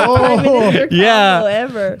prime minister combo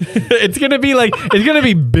ever. It's gonna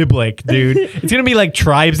be biblic, dude. It's gonna be like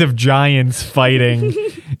tribes of giants fighting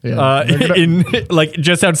in like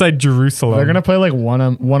just outside Jerusalem. They're gonna play like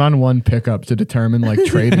one-on-one pickup to determine like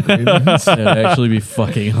trade agreements. It'd actually be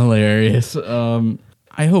fucking hilarious.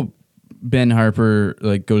 I hope Ben Harper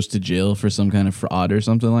like goes to jail for some kind of fraud or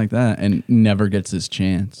something like that and never gets his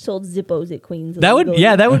chance. Sold Zippos at Queens. that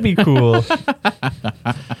would be cool.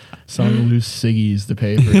 Selling loose ciggies to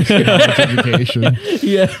pay for his college education.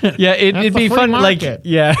 Yeah, it'd be free fun. market.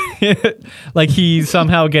 Like he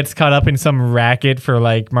somehow gets caught up in some racket for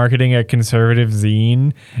like marketing a conservative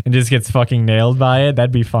zine and just gets fucking nailed by it.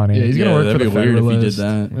 That'd be funny. Yeah, he's gonna work for that'd the be weird if he did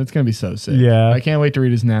Federalist. that. It's gonna be so sick. Yeah. I can't wait to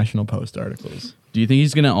read his National Post articles. Do you think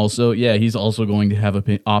he's gonna also? Yeah, he's also going to have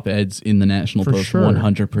op-eds in the National For Post. sure.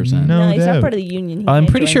 100%. No. No, he's doubt. not part of the union. He I'm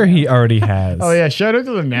can't pretty join sure now. he already has. Oh yeah, shout out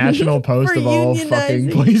to the National Post For of all fucking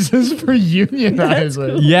unionizing. places for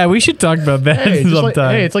unionizing. Yeah, we should talk about that Hey, just like,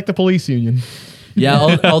 sometime. hey, it's like the police union.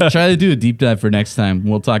 Yeah, I'll try to do a deep dive for next time.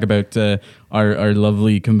 We'll talk about our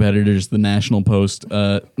lovely competitors, the National Post.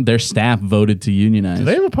 Their staff voted to unionize. Do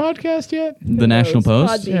they have a podcast yet? The National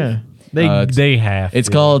Post? Podbean. Yeah. They have. It's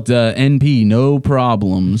to. called NP, No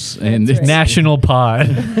Problems. And That's it's right. National Pod.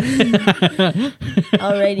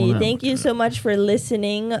 Alrighty, thank you so much for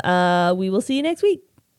listening. We will see you next week.